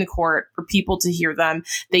stories in court, for people to hear them.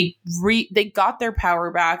 They got their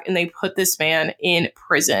power back and they put this man in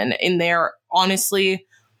prison, and they're honestly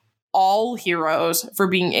all heroes for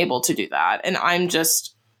being able to do that. And I'm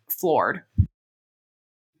just floored.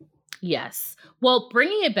 Yes. Well,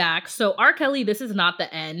 bringing it back, so R. Kelly, this is not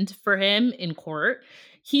the end for him in court.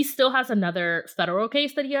 He still has another federal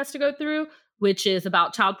case that he has to go through, which is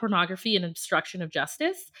about child pornography and obstruction of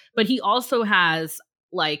justice. But he also has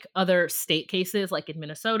like other state cases, like in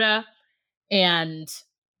Minnesota. And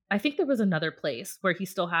I think there was another place where he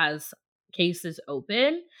still has cases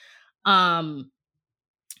open.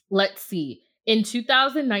 Let's see. In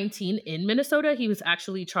 2019 in Minnesota, he was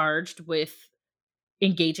actually charged with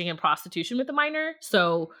engaging in prostitution with a minor.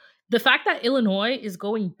 So the fact that Illinois is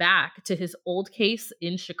going back to his old case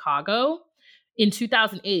in Chicago in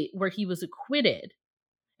 2008, where he was acquitted,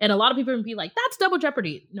 and a lot of people would be like, that's double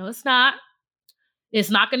jeopardy. No, it's not. It's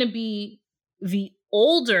not going to be the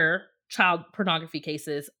older child pornography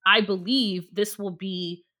cases. I believe this will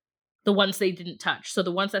be the ones they didn't touch. So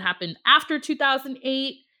the ones that happened after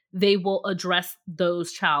 2008, they will address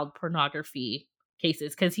those child pornography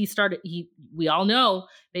cases, because we all know,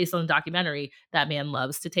 based on the documentary, that man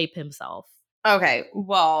loves to tape himself. Okay,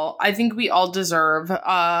 well, I think we all deserve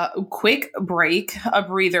a quick break, a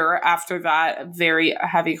breather after that very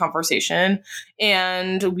heavy conversation,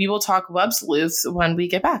 and we will talk web sleuths when we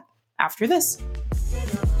get back after this.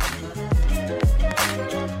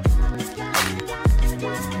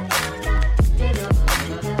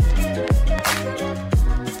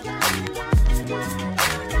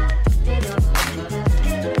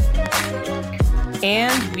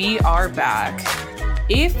 And we are back.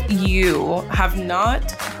 If you have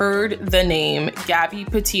not heard the name Gabby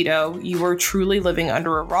Petito, you are truly living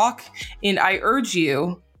under a rock, and I urge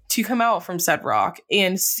you to come out from said rock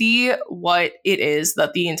and see what it is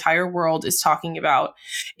that the entire world is talking about.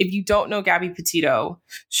 If you don't know Gabby Petito,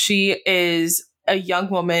 she is a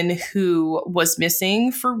young woman who was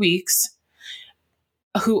missing for weeks,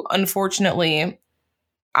 who unfortunately,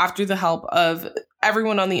 after the help of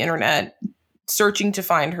everyone on the internet searching to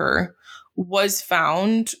find her, was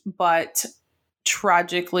found, but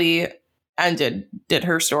tragically ended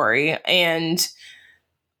her story. And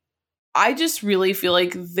I just really feel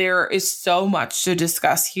like there is so much to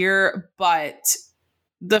discuss here. But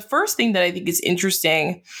the first thing that I think is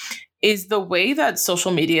interesting is the way that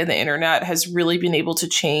social media and the internet has really been able to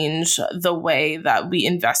change the way that we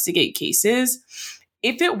investigate cases.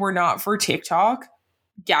 If it were not for TikTok,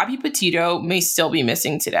 Gabby Petito may still be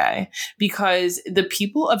missing today, because the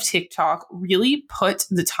people of TikTok really put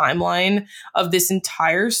the timeline of this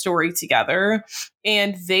entire story together,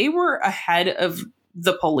 and they were ahead of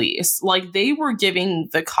the police. Like, they were giving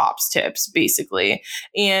the cops tips, basically.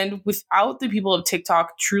 And without the people of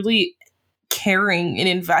TikTok truly caring and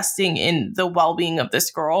investing in the well-being of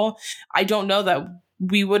this girl, I don't know that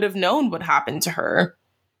we would have known what happened to her.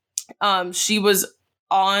 She was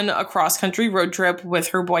on a cross-country road trip with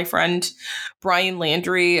her boyfriend, Brian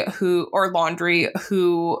Laundrie,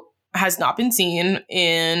 who has not been seen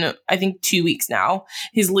in, I think, 2 weeks now.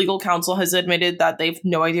 His legal counsel has admitted that they've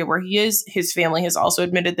no idea where he is. His family has also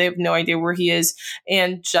admitted they have no idea where he is.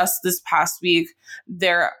 And just this past week,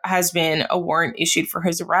 there has been a warrant issued for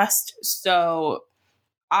his arrest. So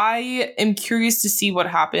I am curious to see what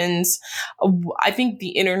happens. I think the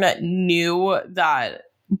internet knew that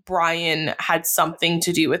Brian had something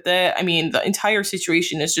to do with it. I mean, the entire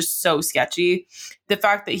situation is just so sketchy. The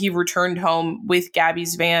fact that he returned home with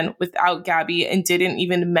Gabby's van without Gabby and didn't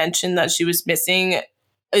even mention that she was missing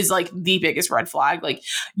is like the biggest red flag. Like,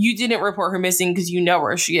 you didn't report her missing because you know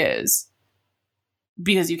where she is,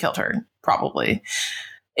 because you killed her, probably.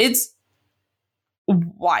 It's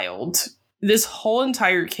wild. This whole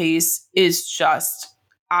entire case is just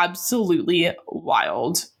absolutely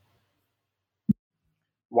wild.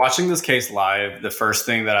 Watching this case live, the first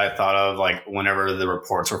thing that I thought of, like, whenever the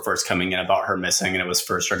reports were first coming in about her missing and it was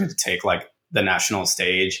first starting to take like the national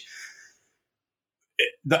stage,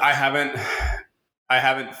 I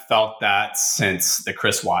haven't felt that since the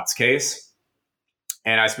Chris Watts case.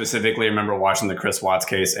 And I specifically remember watching the Chris Watts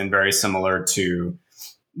case, and very similar to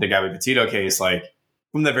the Gabby Petito case, like,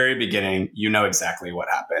 from the very beginning, you know exactly what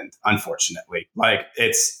happened, unfortunately. Like,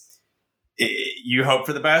 you hope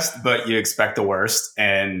for the best, but you expect the worst,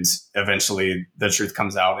 and eventually the truth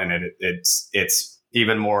comes out, and it's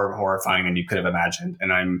even more horrifying than you could have imagined.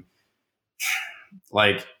 And I'm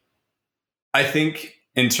like, I think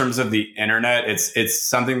in terms of the internet, it's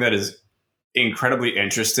something that is incredibly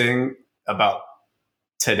interesting about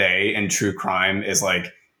today in true crime, is like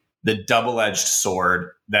the double-edged sword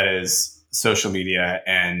that is social media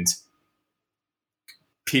and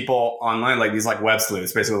people online, like these like web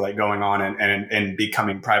sleuths, basically like going on and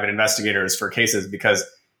becoming private investigators for cases, because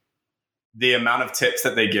the amount of tips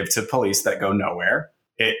that they give to police that go nowhere,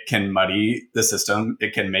 it can muddy the system.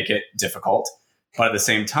 It can make it difficult. But at the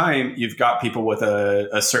same time, you've got people with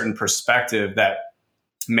a certain perspective that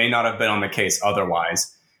may not have been on the case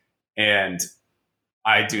otherwise. And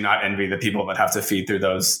I do not envy the people that have to feed through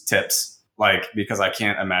those tips, like, because I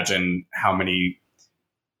can't imagine how many,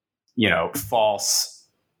 false,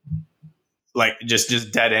 like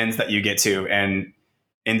just dead ends that you get to. And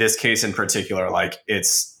in this case in particular, like,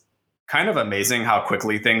 it's kind of amazing how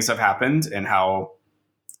quickly things have happened and how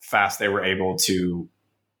fast they were able to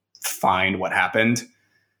find what happened.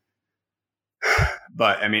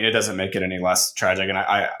 But I mean, it doesn't make it any less tragic. And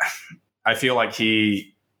I feel like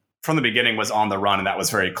he, from the beginning, was on the run, and that was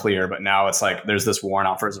very clear. But now it's like, there's this warrant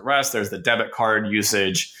out for his arrest. There's the debit card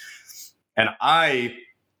usage. And I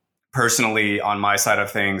personally, on my side of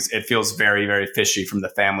things, it feels very, very fishy from the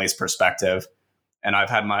family's perspective. And I've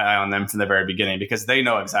had my eye on them from the very beginning, because they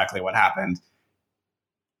know exactly what happened.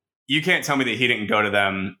 You can't tell me that he didn't go to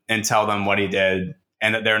them and tell them what he did,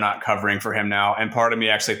 and that they're not covering for him now. And part of me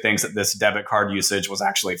actually thinks that this debit card usage was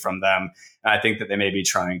actually from them. And I think that they may be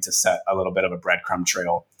trying to set a little bit of a breadcrumb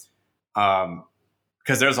trail.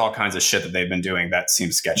 Because there's all kinds of shit that they've been doing that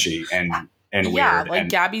seems sketchy and weird. Yeah, like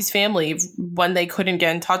Gabby's family, when they couldn't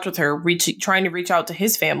get in touch with her, trying to reach out to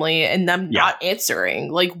his family and them not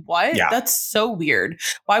answering. Like, what? Yeah. That's so weird.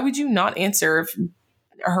 Why would you not answer if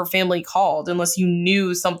her family called unless you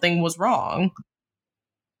knew something was wrong?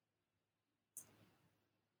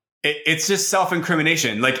 it's just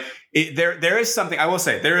self-incrimination. Like there is something, I will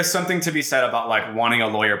say, there is something to be said about like wanting a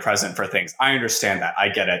lawyer present for things. I understand that. I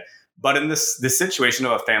get it. But in this situation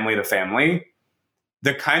of a family to family,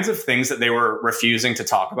 the kinds of things that they were refusing to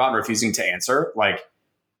talk about and refusing to answer, like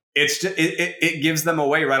it's just, it gives them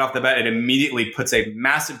away right off the bat. It immediately puts a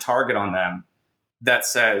massive target on them that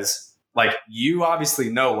says, like, you obviously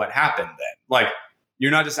know what happened then. Like,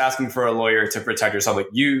 you're not just asking for a lawyer to protect yourself. Like,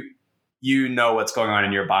 you know what's going on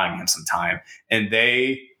and you're buying him some time. And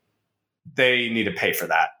they need to pay for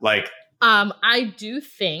that. Like, I do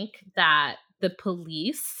think that the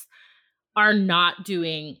police are not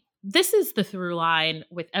doing, this is the through line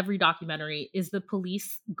with every documentary, is the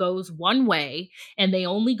police goes one way and they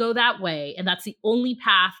only go that way. And that's the only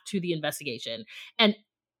path to the investigation. And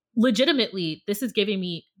legitimately, this is giving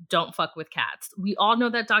me Don't Fuck with Cats. We all know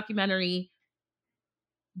that documentary,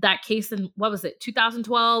 that case in, what was it,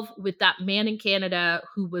 2012, with that man in Canada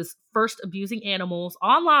who was first abusing animals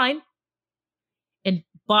online, and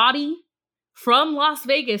Body from Las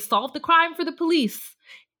Vegas solved the crime for the police.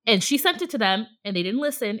 And she sent it to them and they didn't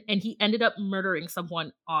listen. And he ended up murdering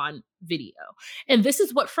someone on video. And this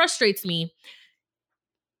is what frustrates me.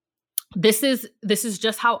 This is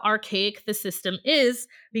just how archaic the system is,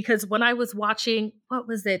 because when I was watching, what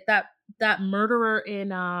was it, that murderer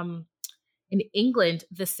in England,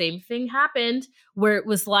 the same thing happened, where it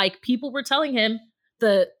was like people were telling him,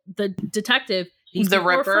 the detective, The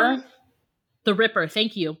Ripper. The Ripper,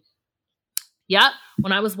 thank you. Yeah,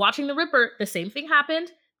 when I was watching The Ripper, the same thing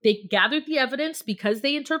happened. They gathered the evidence. Because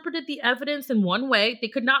they interpreted the evidence in one way, they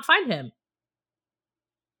could not find him.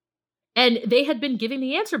 And they had been giving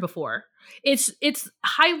the answer before. It's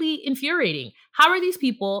highly infuriating. How are these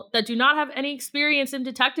people that do not have any experience in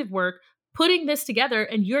detective work putting this together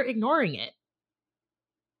and you're ignoring it?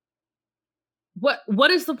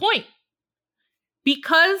 What is the point?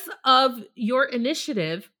 Because of your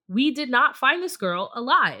initiative, we did not find this girl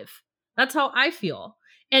alive. That's how I feel.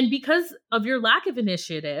 And because of your lack of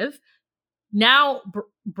initiative, now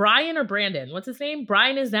Brian or Brandon, what's his name?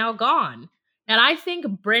 Brian is now gone. And I think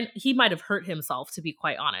he might have hurt himself, to be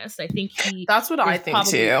quite honest. I think that's what I think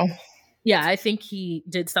too. Yeah, I think he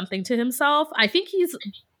did something to himself. I think he's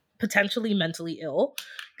potentially mentally ill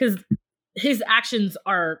because his actions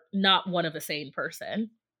are not one of a sane person.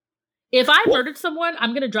 If I murdered someone,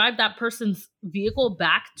 I'm going to drive that person's vehicle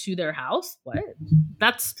back to their house. What?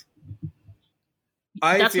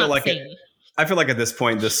 I feel like at this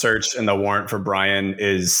point, the search and the warrant for Brian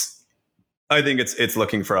is, I think it's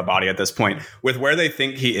looking for a body at this point. With where they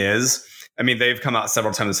think he is, I mean, they've come out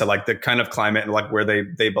several times and said like the kind of climate and like where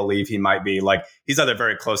they believe he might be, like he's either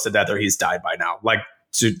very close to death or he's died by now. Like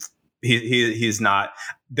he's not.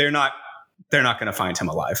 They're not going to find him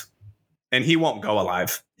alive, and he won't go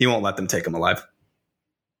alive. He won't let them take him alive,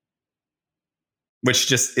 which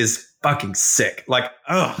just is fucking sick. Like,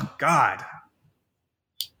 oh God.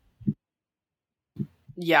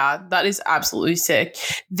 Yeah, that is absolutely sick.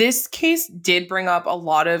 This case did bring up a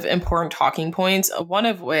lot of important talking points, one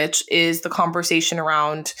of which is the conversation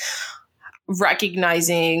around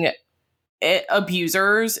recognizing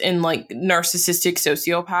abusers and like narcissistic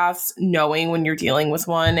sociopaths, knowing when you're dealing with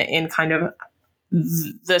one and kind of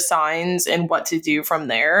the signs and what to do from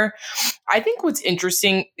there. I think what's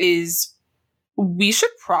interesting is we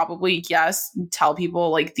should probably, yes, tell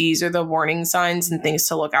people like these are the warning signs and things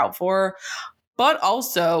to look out for. But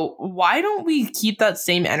also, why don't we keep that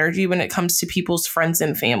same energy when it comes to people's friends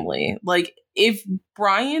and family? Like, if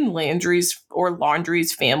Brian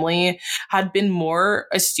Laundrie's family had been more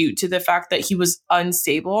astute to the fact that he was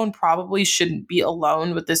unstable and probably shouldn't be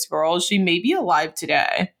alone with this girl, she may be alive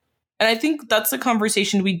today. And I think that's a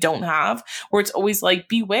conversation we don't have, where it's always like,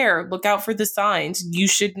 beware, look out for the signs. You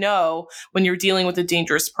should know when you're dealing with a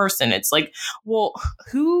dangerous person. It's like, well,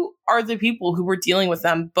 who are the people who were dealing with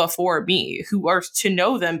them before me, who are to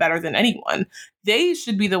know them better than anyone? They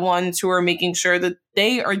should be the ones who are making sure that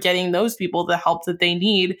they are getting those people the help that they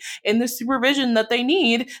need and the supervision that they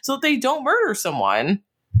need so that they don't murder someone.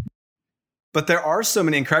 But there are so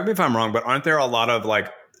many, and correct me if I'm wrong, but aren't there a lot of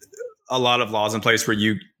laws in place where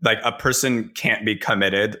you like a person can't be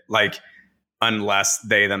committed like unless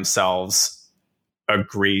they themselves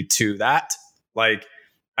agree to that? Like,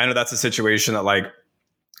 I know that's a situation that like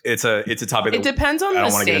it's a topic. It depends on the state. I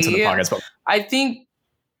don't want to get into the podcast, but I think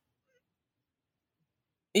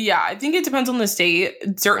it depends on the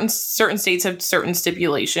state. Certain states have certain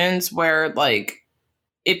stipulations where like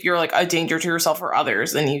if you're like a danger to yourself or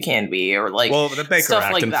others, then you can be, or like, well, the Baker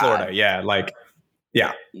Act like in Florida, yeah, like.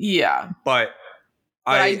 Yeah. But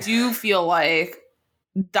I do feel like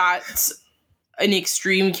that's an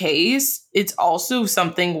extreme case, it's also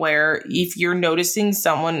something where if you're noticing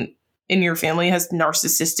someone in your family has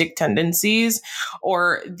narcissistic tendencies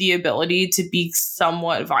or the ability to be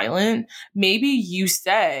somewhat violent, maybe you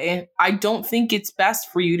say, I don't think it's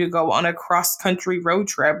best for you to go on a cross-country road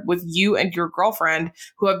trip with you and your girlfriend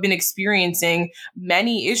who have been experiencing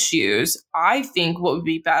many issues. I think what would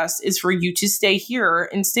be best is for you to stay here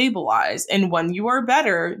and stabilize. And when you are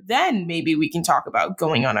better, then maybe we can talk about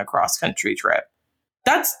going on a cross-country trip.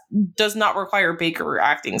 That does not require Baker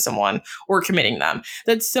acting someone or committing them.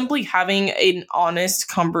 That's simply having an honest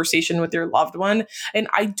conversation with your loved one. And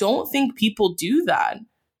I don't think people do that.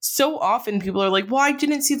 So often people are like, well, I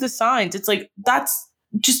didn't see the signs. It's like, that's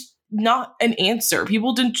just not an answer.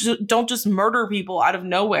 People don't just murder people out of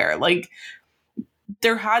nowhere. Like,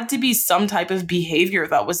 there had to be some type of behavior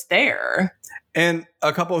that was there. And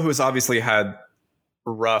a couple who's obviously had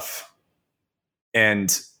rough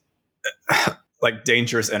and like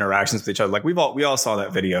dangerous interactions with each other. Like we all saw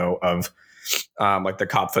that video of like the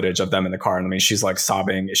cop footage of them in the car. And I mean, she's like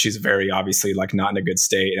sobbing. She's very obviously like not in a good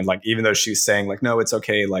state. And like, even though she's saying like, no, it's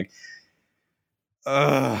okay. Like,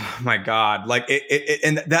 oh my God. Like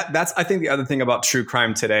and that's, I think the other thing about true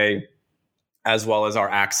crime today, as well as our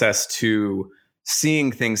access to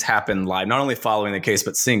seeing things happen live, not only following the case,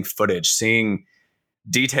 but seeing footage, seeing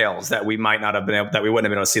details that we might not have been able, that we wouldn't have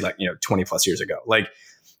been able to see like, 20 plus years ago. Like,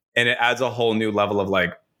 and it adds a whole new level of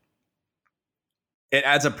like, it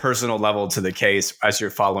adds a personal level to the case as you're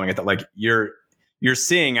following it, that like you're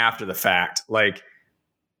seeing after the fact. Like,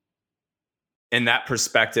 and that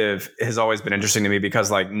perspective has always been interesting to me,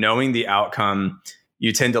 because like knowing the outcome,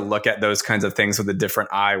 you tend to look at those kinds of things with a different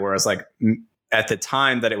eye. Whereas like at the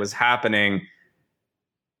time that it was happening,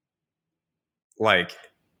 like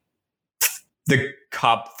the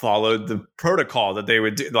cop followed the protocol that they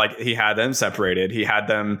would do. Like he had them separated, he had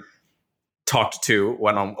them talked to,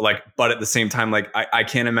 went on, like, but at the same time, like I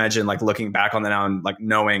can't imagine like looking back on that now and like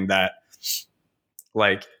knowing that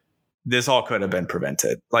like this all could have been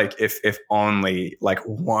prevented. Like if only like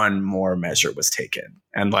one more measure was taken.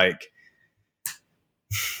 And like,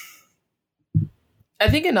 I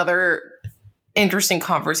think another interesting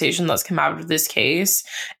conversation that's come out of this case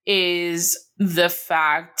is the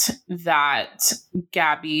fact that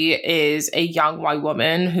Gabby is a young white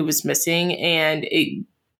woman who was missing, and it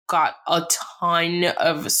got a ton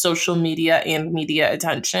of social media and media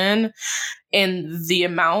attention. And the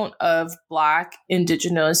amount of Black,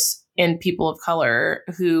 Indigenous, and people of color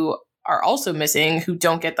who are also missing, who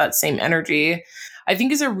don't get that same energy, I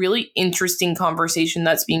think is a really interesting conversation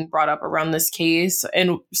that's being brought up around this case,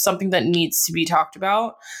 and something that needs to be talked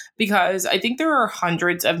about, because I think there are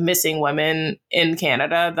hundreds of missing women in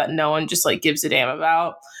Canada that no one just like gives a damn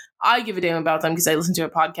about. I give a damn about them because I listen to a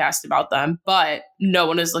podcast about them, but no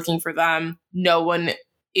one is looking for them. No one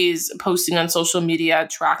is posting on social media,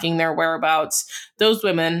 tracking their whereabouts. Those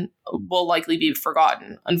women will likely be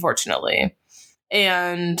forgotten, unfortunately.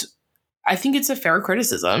 And I think it's a fair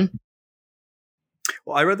criticism.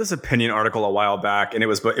 Well, I read this opinion article a while back, and it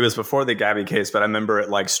was before the Gabby case, but I remember it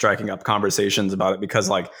like striking up conversations about it, because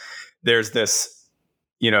like there's this,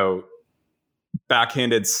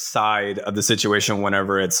 backhanded side of the situation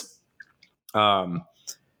whenever it's a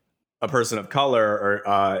person of color,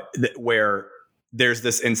 or where there's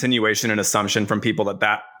this insinuation and assumption from people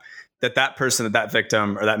that person, that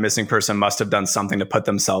victim, or that missing person must have done something to put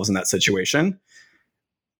themselves in that situation.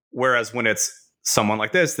 Whereas when it's someone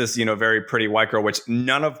like this, very pretty white girl, which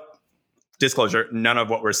none of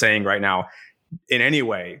what we're saying right now in any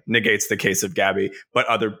way negates the case of Gabby, but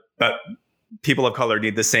people of color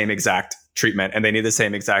need the same exact treatment, and they need the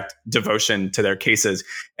same exact devotion to their cases,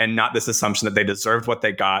 and not this assumption that they deserved what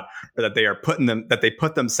they got, or that they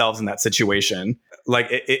put themselves in that situation. Like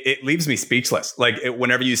it leaves me speechless. Like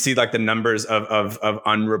whenever you see like the numbers of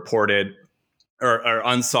unreported or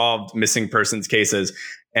unsolved missing persons cases,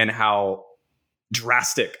 and how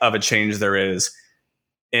drastic of a change there is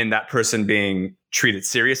in that person being treated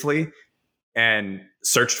seriously and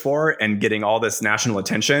searched for and getting all this national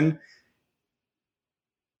attention.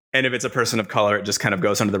 And if it's a person of color, it just kind of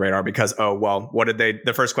goes under the radar because,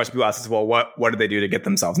 the first question people ask is, well, what did they do to get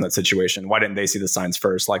themselves in that situation? Why didn't they see the signs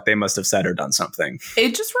first? Like they must have said or done something.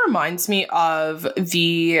 It just reminds me of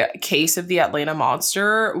the case of the Atlanta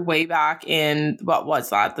Monster way back in, what was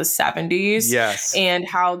that, the 70s? Yes. And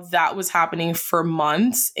how that was happening for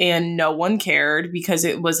months and no one cared because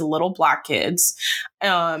it was little Black kids.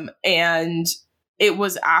 And it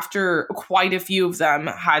was after quite a few of them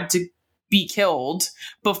had to be killed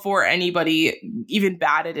before anybody even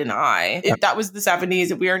batted an eye. That was the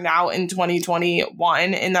 70s. We are now in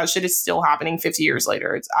 2021, and that shit is still happening 50 years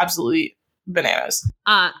later. It's absolutely bananas.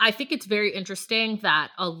 I think it's very interesting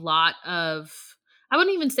that a lot of, I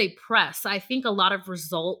wouldn't even say press, I think a lot of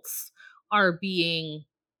results are being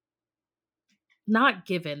not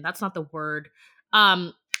given. That's not the word.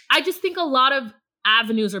 I just think a lot of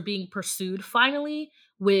avenues are being pursued finally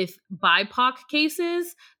with BIPOC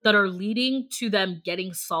cases that are leading to them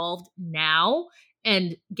getting solved now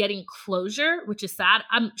and getting closure, which is sad.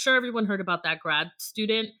 I'm sure everyone heard about that grad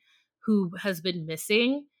student who has been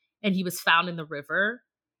missing and he was found in the river.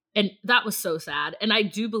 And that was so sad. And I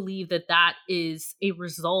do believe that that is a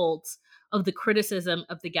result of the criticism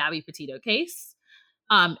of the Gabby Petito case.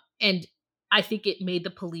 And I think it made the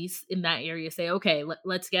police in that area say, okay,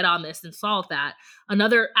 let's get on this and solve that.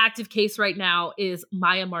 Another active case right now is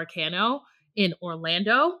Maya Marcano in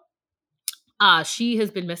Orlando. She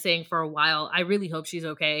has been missing for a while. I really hope she's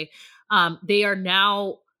okay. They are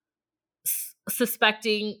now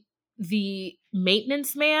suspecting the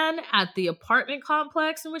maintenance man at the apartment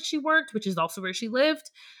complex in which she worked, which is also where she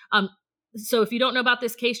lived. So if you don't know about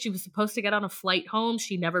this case, she was supposed to get on a flight home.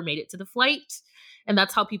 She never made it to the flight. And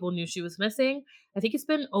that's how people knew she was missing. I think it's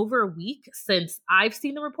been over a week since I've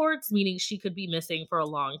seen the reports, meaning she could be missing for a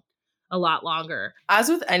lot longer. As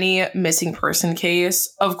with any missing person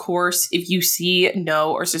case, of course, if you see,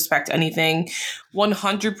 know, or suspect anything,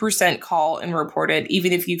 100% call and report it,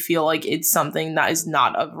 even if you feel like it's something that is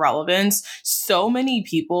not of relevance. So many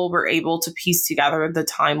people were able to piece together the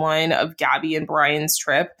timeline of Gabby and Brian's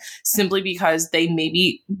trip simply because they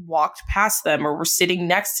maybe walked past them or were sitting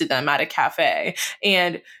next to them at a cafe.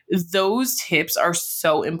 And those tips are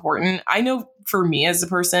so important. I know for me as a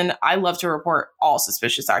person, I love to report all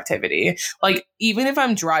suspicious activity. Like, even if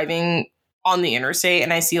I'm driving on the interstate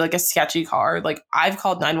and I see like a sketchy car, like I've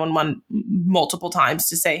called 911 multiple times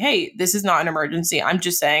to say, hey, this is not an emergency. I'm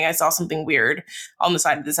just saying I saw something weird on the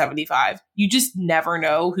side of the 75. You just never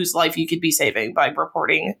know whose life you could be saving by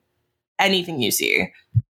reporting anything you see.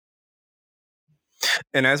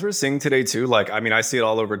 And as we're seeing today too, like, I mean, I see it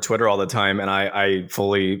all over Twitter all the time, and I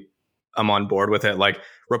fully am on board with it. Like,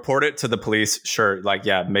 report it to the police. Sure. Like,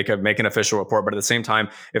 yeah, make an official report. But at the same time,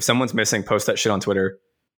 if someone's missing, post that shit on Twitter,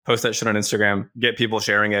 post that shit on Instagram, get people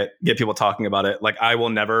sharing it, get people talking about it. Like, I will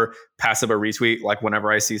never passive a retweet. Like,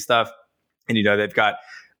 whenever I see stuff and, you know, they've got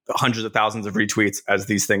hundreds of thousands of retweets as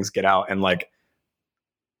these things get out. And like,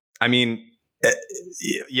 I mean,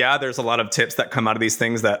 yeah, there's a lot of tips that come out of these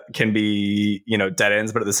things that can be, you know, dead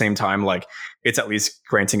ends. But at the same time, like, it's at least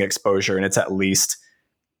granting exposure, and it's at least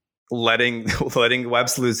letting web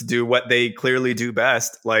sleuths do what they clearly do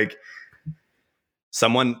best. Like,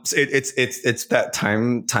 it's that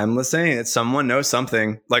timeless saying. It's someone knows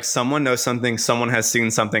something. Like, someone knows something. Someone has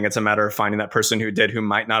seen something. It's a matter of finding that person who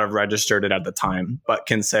might not have registered it at the time, but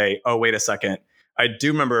can say, oh, wait a second. I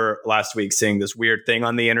do remember last week seeing this weird thing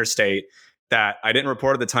on the interstate that I didn't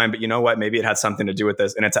report at the time, but you know what? Maybe it had something to do with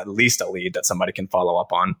this, and it's at least a lead that somebody can follow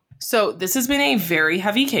up on. So this has been a very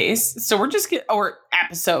heavy case. So we're just or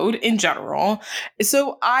episode in general.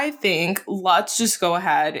 So I think let's just go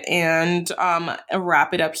ahead and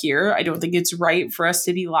wrap it up here. I don't think it's right for us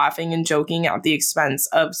to be laughing and joking at the expense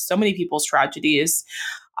of so many people's tragedies.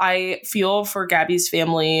 I feel for Gabby's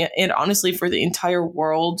family and honestly for the entire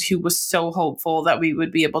world, who was so hopeful that we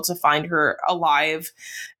would be able to find her alive.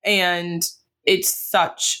 And it's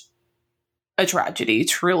such a tragedy.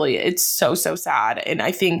 Truly, it's so, so sad. And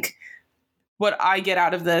I think what I get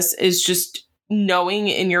out of this is just knowing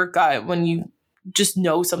in your gut when you just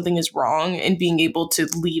know something is wrong, and being able to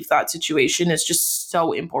leave that situation is just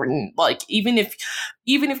so important. Like, even if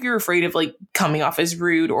you're afraid of like coming off as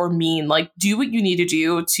rude or mean, like, do what you need to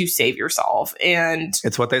do to save yourself. And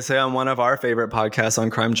it's what they say on one of our favorite podcasts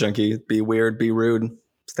on Crime Junkie: be weird, be rude,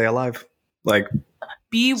 stay alive. Like,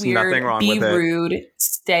 be weird, be rude,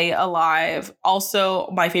 stay alive. Also,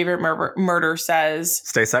 my favorite murder says,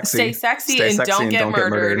 stay sexy, and don't get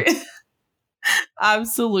murdered.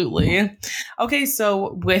 Absolutely. Okay,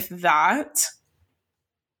 so with that,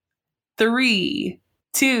 3,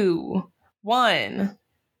 2, 1.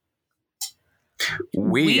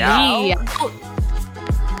 We out.